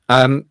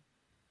them.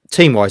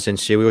 Team-wise, then,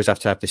 Stu, we always have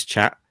to have this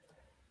chat.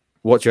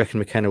 What do you reckon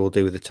McKenna will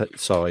do with the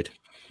side?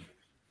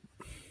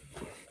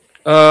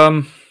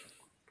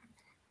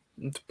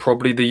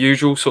 Probably the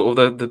usual sort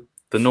of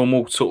the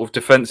normal sort of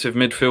defensive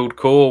midfield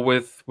core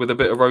with a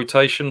bit of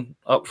rotation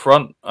up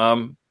front.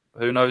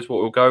 Who knows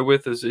what we'll go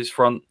with as his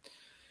front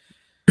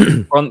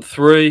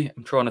three.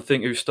 I'm trying to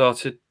think who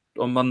started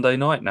on Monday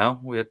night now.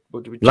 We had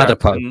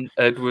Ladapo,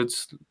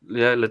 Edwards,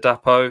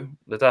 Ladapo.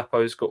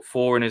 Ladapo's got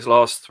 4 in his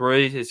last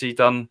 3. Has he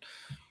done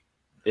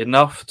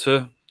enough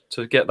to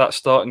get that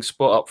starting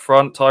spot up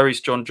front?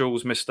 Tyrese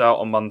John-Jules missed out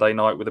on Monday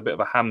night with a bit of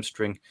a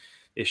hamstring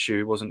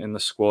issue, wasn't in the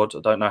squad. I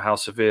don't know how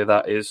severe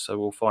that is, so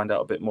we'll find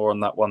out a bit more on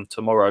that one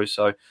tomorrow.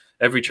 So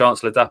every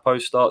chance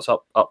Ladapo starts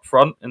up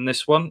front in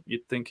this one,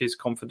 you'd think his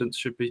confidence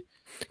should be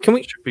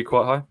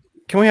quite high.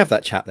 Can we have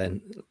that chat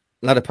then?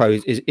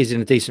 Ladapo is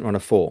in a decent run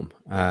of form,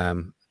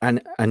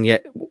 and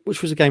yet,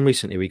 which was a game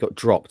recently where he got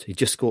dropped. He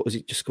just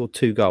scored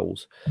 2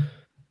 goals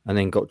and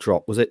then got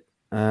dropped. Was it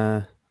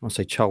I'll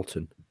say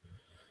Charlton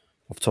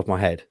off the top of my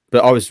head,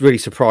 but I was really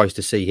surprised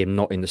to see him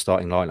not in the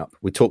starting lineup.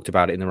 We talked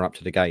about it in the run up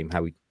to the game,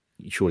 how he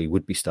surely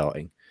would be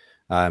starting.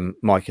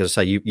 Mike, as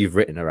I say, you've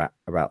written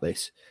about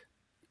this.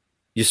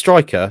 Your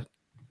striker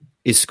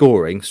is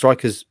scoring.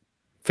 Strikers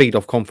feed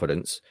off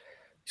confidence.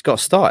 He's got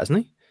to start, hasn't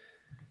he?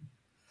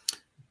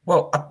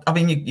 Well, I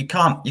mean, you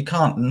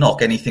can't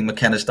knock anything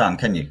McKenna's done,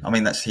 can you? I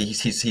mean, that's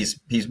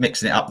he's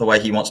mixing it up the way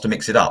he wants to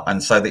mix it up,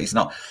 and so that he's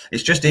not.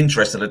 It's just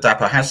interesting that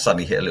Ladapo has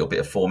suddenly hit a little bit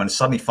of form and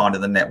suddenly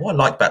finding the net. What I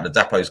like about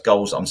Ladapo's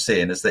goals I'm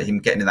seeing is that him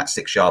getting in that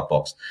 6-yard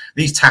box.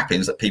 These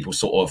tap-ins that people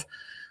sort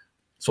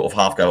of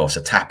half go, it's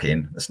a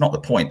tap-in. That's not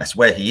the point. That's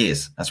where he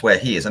is.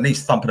 And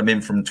he's thumping them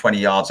in from 20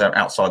 yards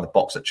outside the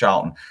box at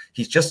Charlton.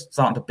 He's just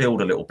starting to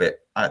build a little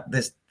bit.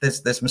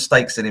 There's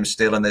mistakes in him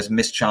still, and there's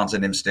missed chance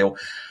in him still.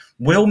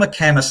 Will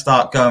McKenna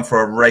start going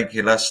for a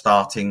regular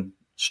starting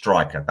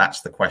striker?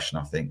 That's the question,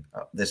 I think.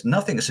 There's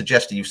nothing to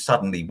suggest you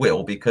suddenly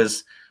will,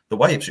 because the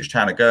way Ipswich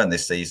Town are going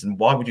this season,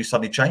 why would you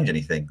suddenly change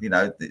anything? You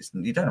know,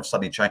 you don't have to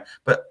suddenly change.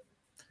 But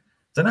I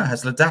don't know,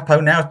 has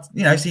Ladapo now,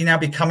 is he now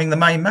becoming the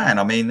main man?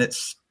 I mean,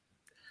 he's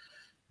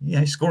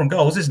scoring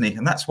goals, isn't he?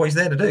 And that's what he's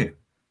there to do.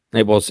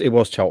 It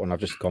was Charlton. I've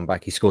just gone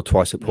back. He scored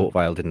twice at Port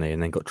Vale, didn't he?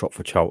 And then got dropped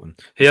for Charlton.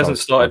 He hasn't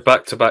started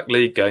back-to-back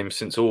league games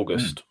since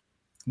August.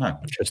 No.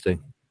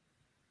 Interesting.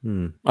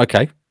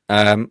 Okay.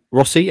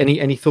 Rossi,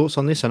 any thoughts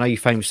on this? I know you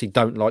famously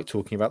don't like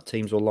talking about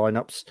teams or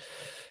lineups.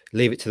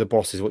 Leave it to the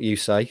boss is what you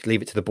say.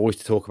 Leave it to the boys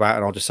to talk about,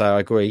 and I'll just say I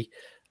agree.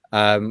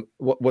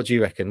 What do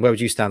you reckon? Where would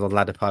you stand on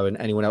Ladapo and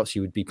anyone else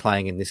you would be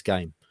playing in this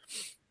game?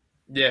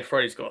 Yeah,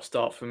 Freddie's got to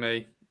start for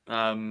me.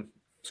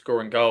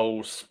 Scoring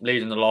goals,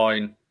 leading the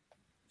line.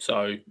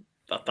 So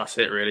that's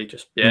it, really.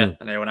 Just and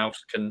anyone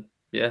else can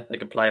they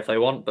can play if they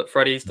want, but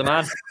Freddie's the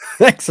man.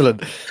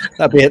 Excellent.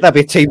 That'd be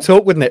a team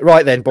talk, wouldn't it?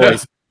 Right then,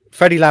 boys.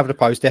 Freddie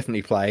Ladapo's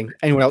definitely playing.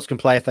 Anyone else can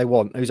play if they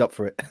want. Who's up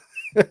for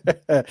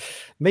it?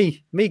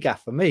 Me,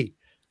 Gaffer, me.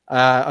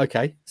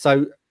 Okay,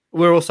 so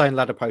we're all saying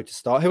Ladapo to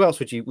start. Who else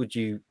would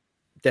you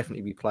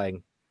definitely be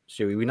playing,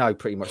 Stewie? We know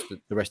pretty much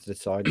the rest of the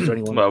side. Is there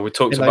anyone? Well, we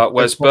talked about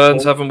Wes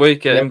Burns, haven't we?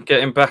 Get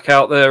him back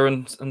out there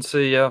and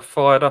see how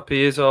fired up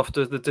he is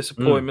after the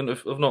disappointment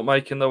of not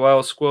making the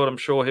Wales squad. I'm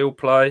sure he'll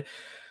play.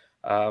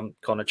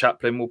 Connor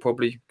Chaplin will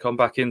probably come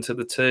back into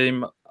the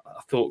team.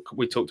 I thought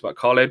we talked about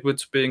Carl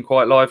Edwards being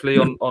quite lively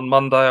on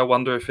Monday. I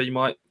wonder if he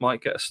might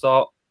get a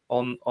start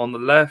on the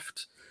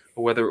left,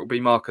 or whether it will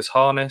be Marcus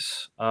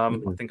Harness. I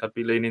think I'd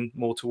be leaning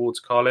more towards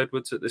Carl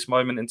Edwards at this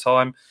moment in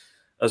time.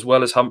 As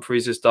well as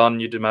Humphreys has done,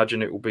 you'd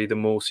imagine it will be the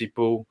Morsey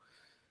Bull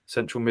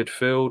central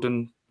midfield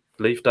and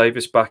Leif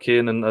Davis back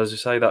in. And as I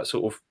say, that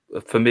sort of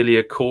a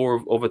familiar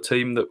core of a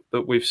team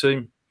that we've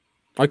seen.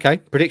 Okay,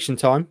 prediction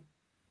time.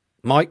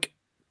 Mike,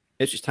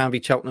 Ipswich Town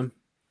v Cheltenham,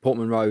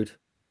 Portman Road.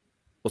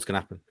 What's going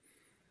to happen?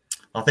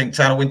 I think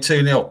Town will win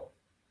 2-0.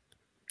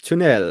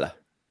 2-0.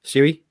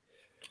 Stewie?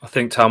 I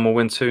think Town will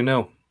win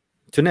 2-0.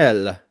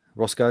 2-0.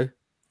 Roscoe?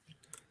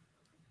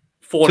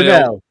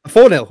 4-0.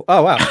 4-0.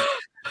 Oh, wow.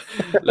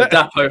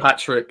 Ladapo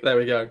hat-trick. There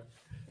we go.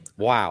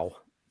 Wow.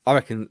 I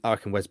reckon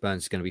Wes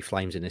Burns is going to be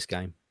flames in this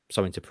game.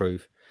 Something to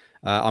prove.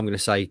 I'm going to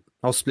say,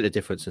 I'll split the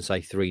difference and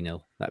say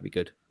 3-0. That'd be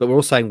good. But we're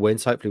all saying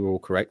wins. Hopefully we're all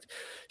correct.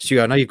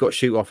 Stu, I know you've got to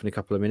shoot off in a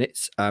couple of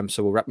minutes.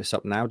 So we'll wrap this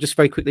up now. Just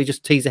very quickly,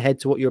 just tease ahead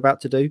to what you're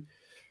about to do.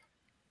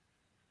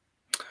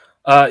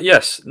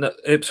 Yes.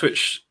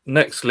 Ipswich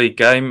next league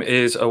game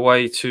is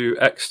away to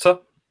Exeter.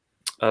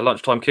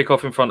 lunchtime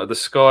kickoff in front of the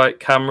Sky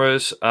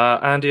cameras.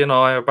 Andy and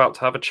I are about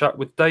to have a chat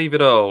with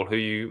David Earl,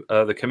 who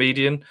the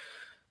comedian,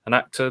 an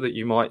actor that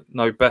you might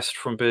know best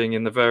from being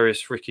in the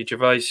various Ricky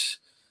Gervais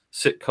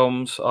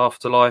sitcoms,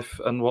 Afterlife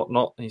and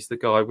whatnot. He's the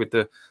guy with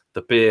the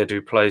beard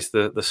who plays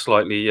the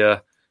slightly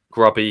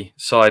grubby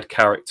side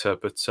character.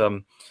 But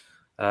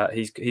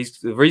he's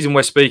the reason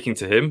we're speaking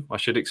to him, I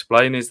should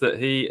explain, is that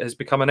he has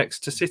become an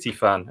Exeter City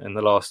fan in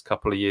the last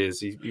couple of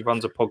years. He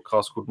runs a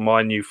podcast called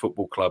My New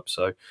Football Club.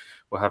 So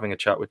we're having a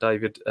chat with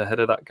David ahead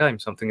of that game,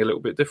 something a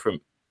little bit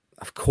different.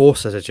 Of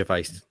course there's a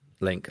Gervais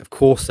link. Of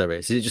course there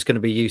is. Is it just going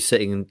to be you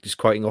sitting and just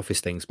quoting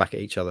Office things back at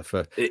each other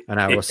for an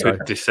hour or so?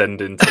 Could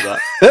descend into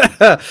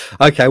that.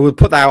 Okay, we'll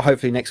put that out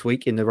hopefully next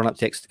week in the run-up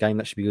to the Exeter game.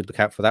 That should be good. Look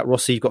out for that.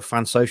 Rossi, you've got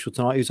Fan Social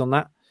tonight. Who's on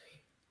that?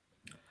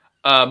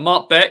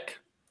 Mark Beck,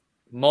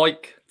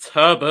 Mike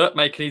Turbot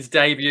making his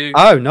debut.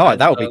 Oh, no,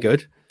 that would be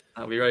good.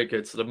 That'll be very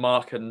good. So the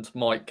Mark and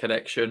Mike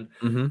connection,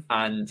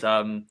 and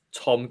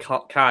Tom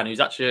Can, who's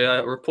actually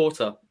a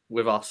reporter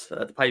with us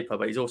at the paper,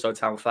 but he's also a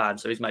town fan,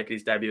 so he's making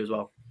his debut as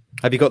well.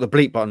 Have you got the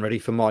bleep button ready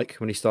for Mike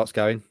when he starts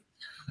going?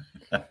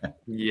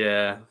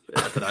 Yeah,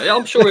 I don't know.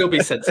 I'm sure he'll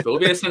be sensible.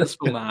 He'll be a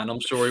sensible man.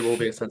 I'm sure he will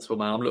be a sensible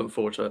man. I'm looking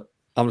forward to it.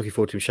 I'm looking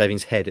forward to him shaving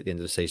his head at the end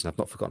of the season. I've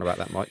not forgotten about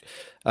that, Mike.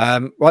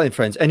 Right then,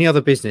 friends, any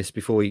other business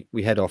before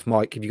we head off?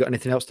 Mike, have you got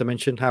anything else to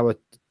mention? How are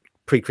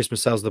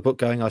pre-Christmas sales of the book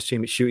going? I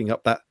assume it's shooting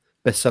up that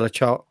bestseller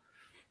chart.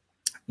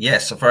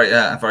 Yes,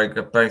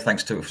 very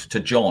thanks to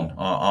John,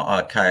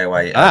 our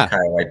KOA,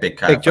 Big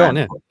John,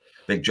 yeah.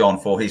 Big John,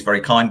 for his very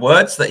kind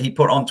words that he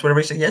put on Twitter.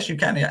 He said, yes, you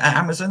can.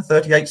 Amazon,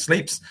 38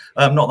 sleeps.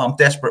 Not that I'm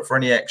desperate for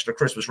any extra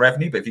Christmas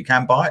revenue, but if you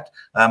can buy it,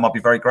 I'll be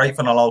very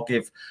grateful, and I'll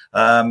give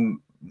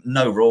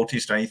no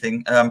royalties to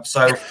anything. There you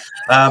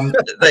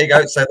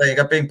go. So there you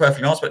go, being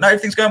perfectly honest. But no,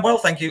 everything's going well.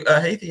 Thank you,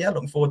 Heath. Yeah,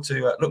 looking forward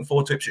to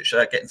Ipswich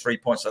getting 3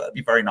 points. So that'd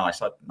be very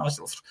nice. Nice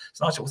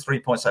little 3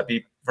 points. That'd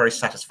be very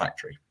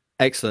satisfactory.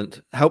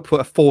 Excellent. Help put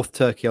a fourth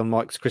turkey on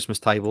Mike's Christmas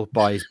table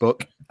by his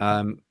book.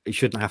 He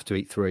shouldn't have to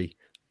eat 3.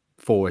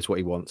 4 is what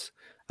he wants.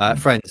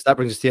 Friends, that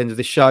brings us to the end of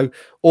this show.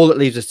 All that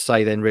leaves us to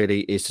say then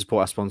really is to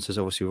support our sponsors.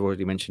 Obviously, we've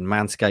already mentioned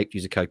Manscaped.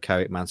 Use the code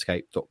KOA at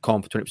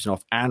manscaped.com for 20%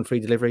 off and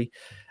free delivery.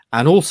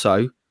 And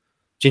also,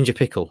 Ginger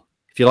Pickle.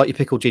 If you like your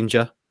pickled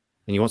ginger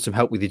and you want some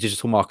help with your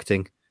digital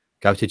marketing,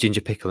 go to Ginger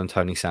Pickle and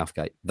Tony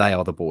Southgate. They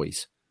are the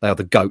boys. They are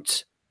the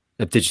goats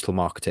of digital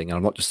marketing. And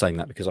I'm not just saying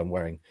that because I'm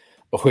wearing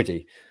a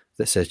hoodie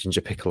that says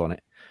Ginger Pickle on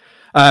it.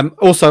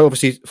 Also,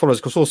 obviously, follow us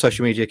across all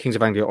social media, Kings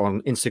of Anglia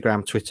on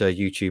Instagram, Twitter,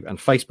 YouTube, and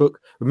Facebook.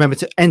 Remember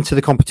to enter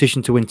the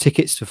competition to win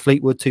tickets for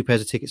Fleetwood. 2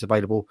 pairs of tickets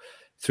available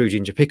through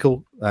Ginger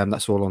Pickle.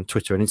 That's all on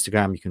Twitter and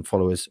Instagram. You can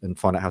follow us and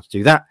find out how to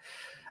do that.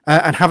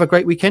 And have a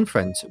great weekend,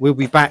 friends. We'll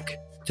be back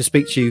to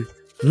speak to you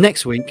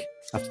next week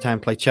after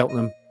Town play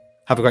Cheltenham.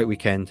 Have a great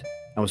weekend,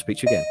 and we'll speak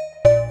to you again.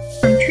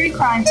 From true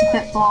crime to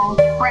football,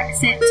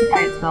 Brexit to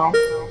Cokeville.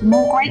 For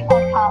more great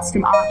podcasts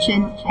from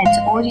Archon, head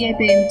to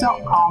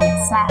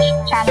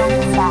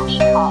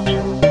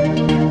audioboom.com/channel/Archon.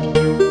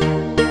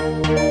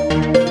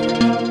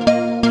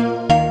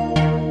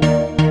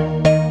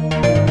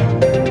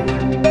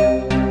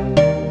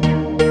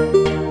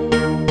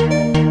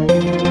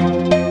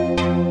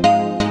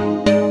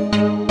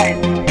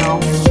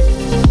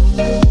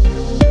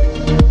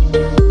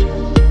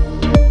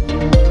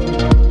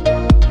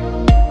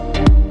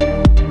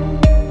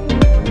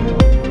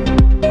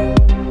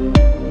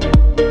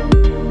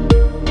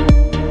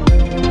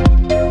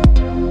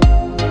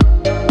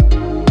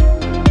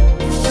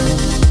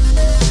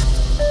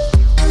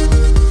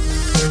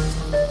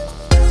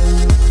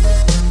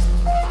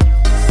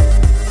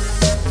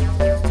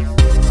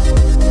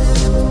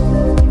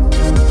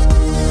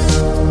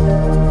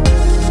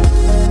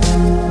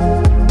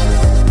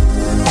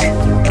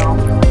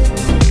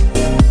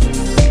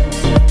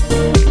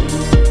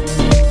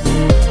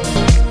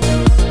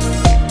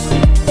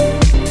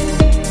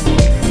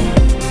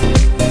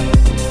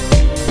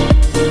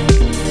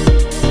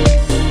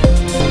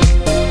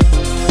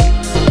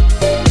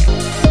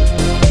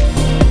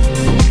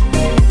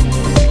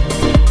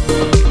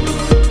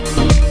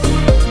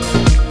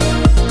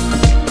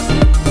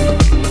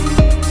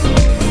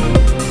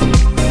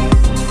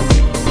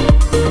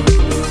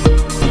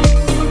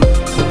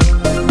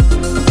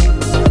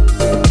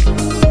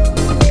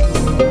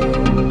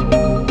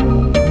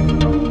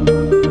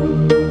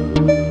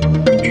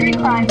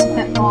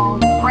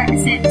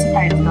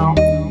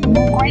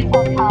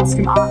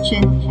 From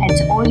Archon, head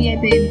to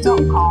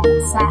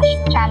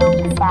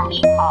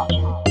audioboom.com/channel/Archon.